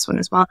in my last one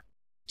as well.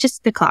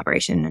 Just the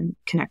collaboration and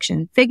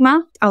connection.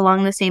 Figma,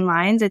 along the same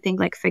lines. I think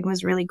like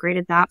Figma's really great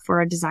at that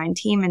for a design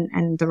team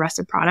and the rest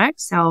of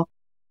products. So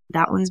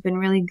that one's been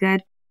really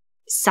good.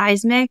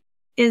 Seismic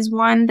is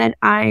one that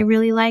I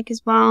really like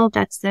as well.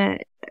 That's the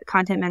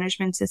content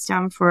management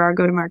system for our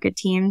go-to-market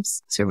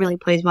teams. So it really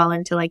plays well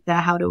into like the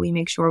how do we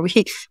make sure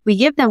we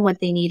give them what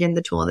they need in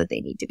the tool that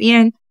they need to be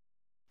in.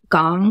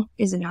 Gong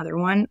is another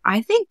one.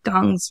 I think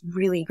Gong's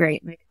really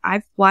great. Like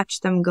I've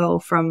watched them go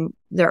from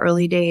the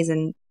early days,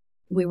 and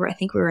I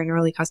think we were an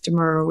early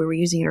customer, or we were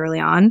using it early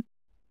on.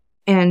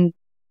 And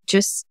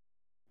just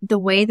the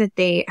way that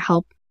they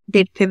help,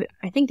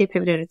 I think they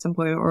pivoted at some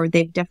point, or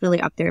they've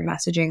definitely upped their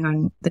messaging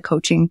on the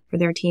coaching for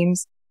their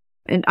teams.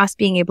 And us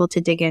being able to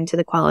dig into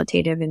the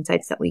qualitative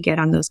insights that we get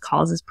on those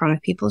calls as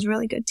product people is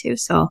really good too.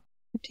 So,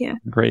 yeah.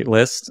 Great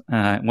list.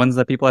 Ones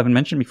that people haven't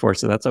mentioned before.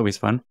 So that's always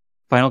fun.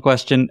 Final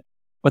question.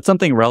 What's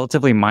something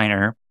relatively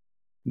minor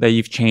that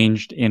you've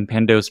changed in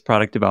Pendo's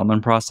product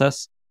development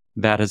process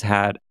that has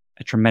had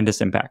a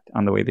tremendous impact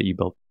on the way that you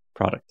build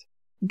product?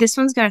 This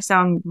one's going to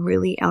sound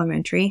really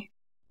elementary.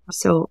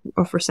 So,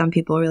 or for some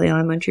people, really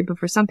elementary, but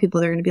for some people,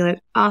 they're going to be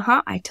like,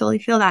 I totally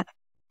feel that.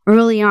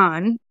 Early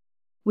on,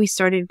 we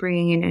started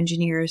bringing in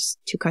engineers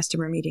to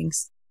customer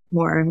meetings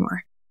more and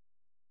more.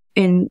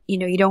 And,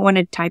 you don't want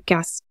to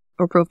typecast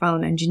or profile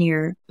an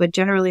engineer, but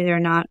generally they're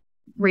not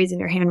raising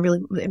their hand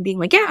really and being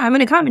like, yeah, I'm going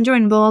to come and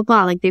join, blah,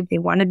 blah, blah. Like they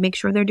want to make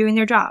sure they're doing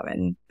their job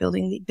and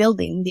building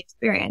the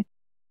experience.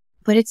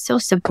 But it's so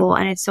simple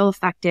and it's so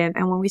effective.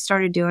 And when we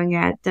started doing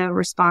it, the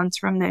response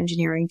from the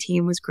engineering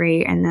team was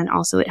great. And then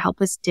also it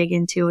helped us dig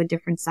into a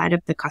different side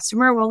of the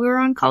customer while we were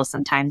on calls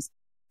sometimes.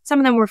 Some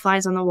of them were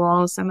flies on the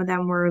wall. Some of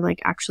them were like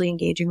actually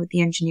engaging with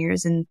the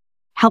engineers and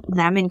help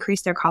them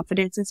increase their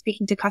confidence in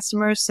speaking to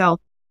customers.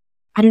 So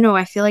I don't know.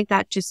 I feel like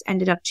that just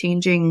ended up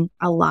changing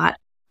a lot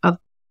of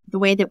the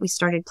way that we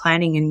started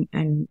planning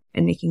and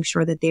making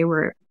sure that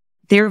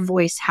their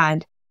voice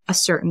had a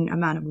certain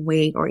amount of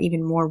weight, or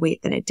even more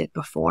weight than it did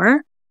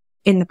before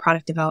in the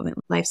product development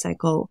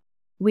lifecycle.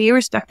 We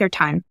respect their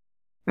time.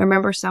 I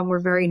remember some were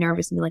very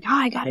nervous and be like,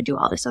 I got to do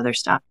all this other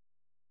stuff.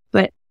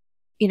 But,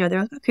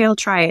 they're like, okay, I'll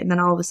try it. And then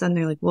all of a sudden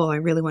they're like, whoa, I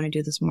really want to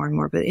do this more and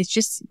more. But it's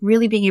just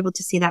really being able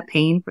to see that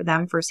pain for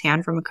them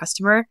firsthand from a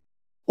customer,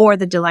 or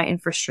the delight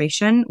and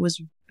frustration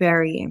was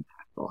very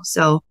impactful.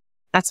 So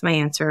that's my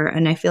answer.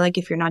 And I feel like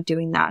if you're not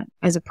doing that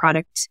as a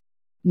product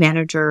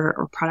manager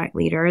or product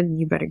leader, then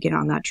you better get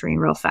on that train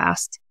real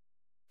fast,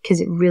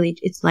 because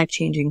it's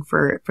life-changing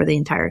for the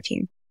entire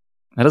team.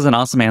 That is an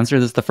awesome answer.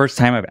 This is the first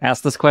time I've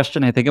asked this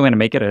question. I think I'm going to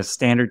make it a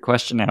standard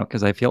question now,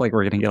 because I feel like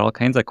we're going to get all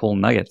kinds of cool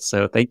nuggets.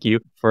 So thank you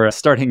for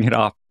starting it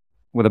off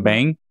with a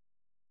bang.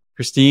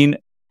 Christine,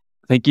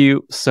 thank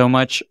you so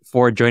much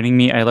for joining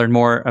me. I learned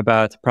more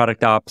about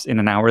product ops in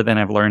an hour than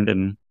I've learned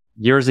in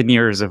years and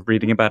years of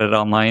reading about it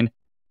online.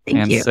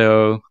 Thank you.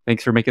 So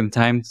thanks for making the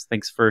time.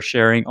 Thanks for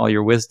sharing all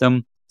your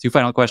wisdom. 2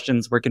 final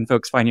questions. Where can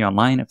folks find you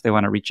online if they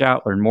want to reach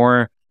out, learn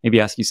more, maybe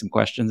ask you some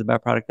questions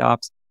about product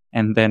ops?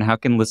 And then how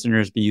can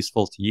listeners be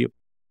useful to you?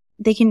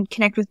 They can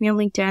connect with me on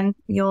LinkedIn.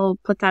 You'll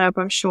put that up,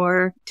 I'm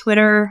sure.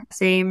 Twitter,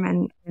 same.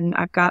 And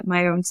I've got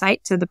my own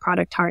site, so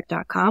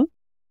theproductheart.com.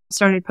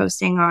 Started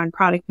posting on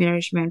product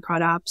management,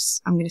 prod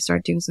ops. I'm going to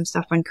start doing some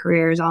stuff on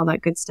careers, all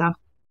that good stuff.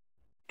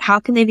 How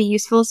can they be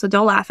useful? So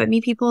don't laugh at me,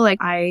 people. Like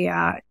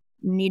I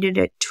needed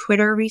a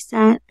Twitter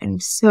reset.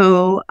 And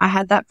so I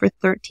had that for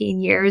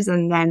 13 years,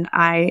 and then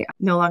I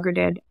no longer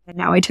did. And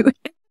now I do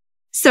it.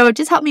 So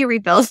just help me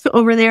rebuild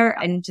over there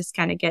and just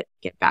kind of get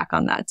back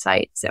on that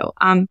site. So,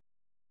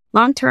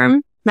 long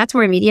term, that's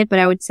more immediate, but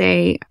I would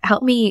say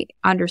help me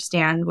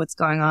understand what's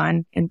going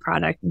on in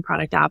product and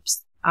product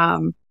ops.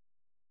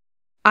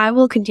 I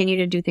will continue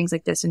to do things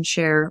like this and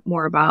share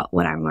more about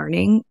what I'm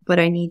learning, but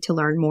I need to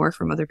learn more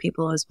from other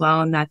people as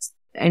well. And that's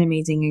an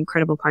amazing,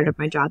 incredible part of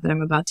my job that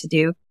I'm about to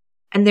do.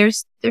 And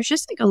there's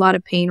just like a lot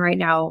of pain right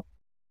now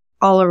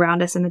all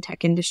around us in the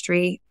tech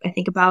industry. I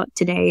think about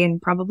today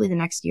and probably the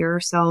next year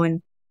or so.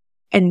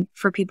 And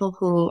for people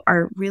who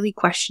are really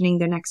questioning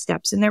their next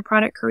steps in their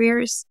product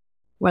careers,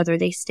 whether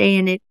they stay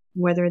in it,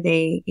 whether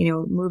they,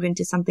 move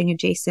into something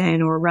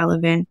adjacent or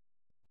relevant,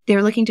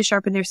 they're looking to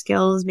sharpen their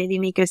skills, maybe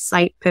make a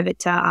slight pivot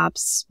to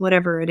ops,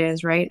 whatever it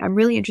is, right? I'm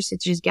really interested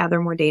to just gather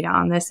more data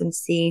on this and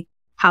see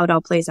how it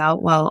all plays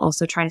out while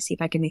also trying to see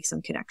if I can make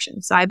some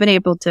connections. So I've been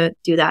able to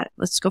do that.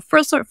 Let's go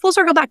full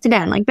circle back to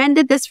Ben. Like Ben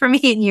did this for me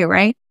and you,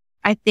 right?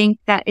 I think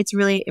that it's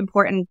really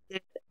important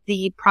that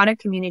the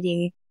product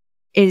community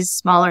is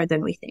smaller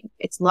than we think.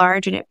 It's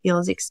large and it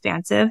feels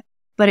expansive,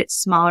 but it's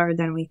smaller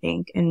than we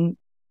think. And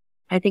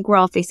I think we're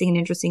all facing an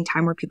interesting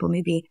time where people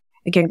may be,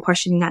 again,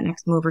 questioning that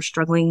next move or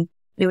struggling.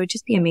 It would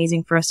just be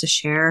amazing for us to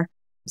share.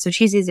 So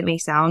cheesy as it may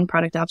sound,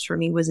 product ops for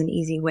me was an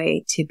easy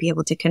way to be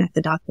able to connect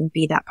the dots and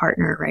be that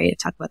partner, right?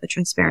 Talk about the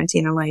transparency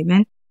and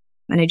alignment.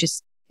 And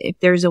if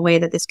there's a way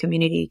that this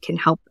community can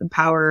help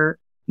empower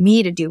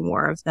me to do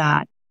more of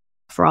that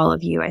for all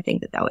of you, I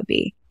think that would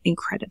be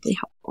incredibly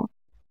helpful.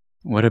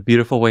 What a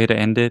beautiful way to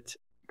end it.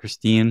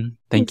 Christine,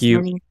 thank you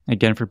Lenny.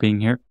 again for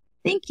being here.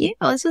 Thank you.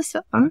 Oh, this was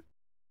so fun.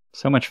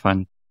 So much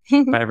fun.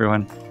 Bye,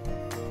 everyone.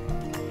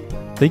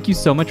 Thank you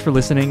so much for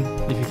listening.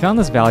 If you found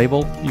this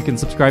valuable, you can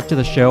subscribe to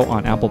the show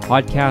on Apple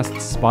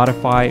Podcasts,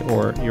 Spotify,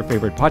 or your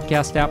favorite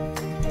podcast app.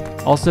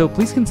 Also,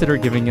 please consider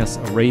giving us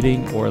a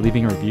rating or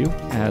leaving a review,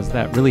 as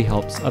that really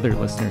helps other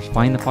listeners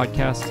find the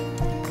podcast.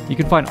 You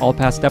can find all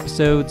past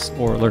episodes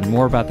or learn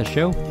more about the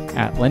show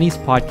at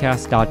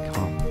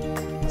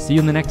lennyspodcast.com. See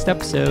you in the next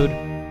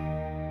episode.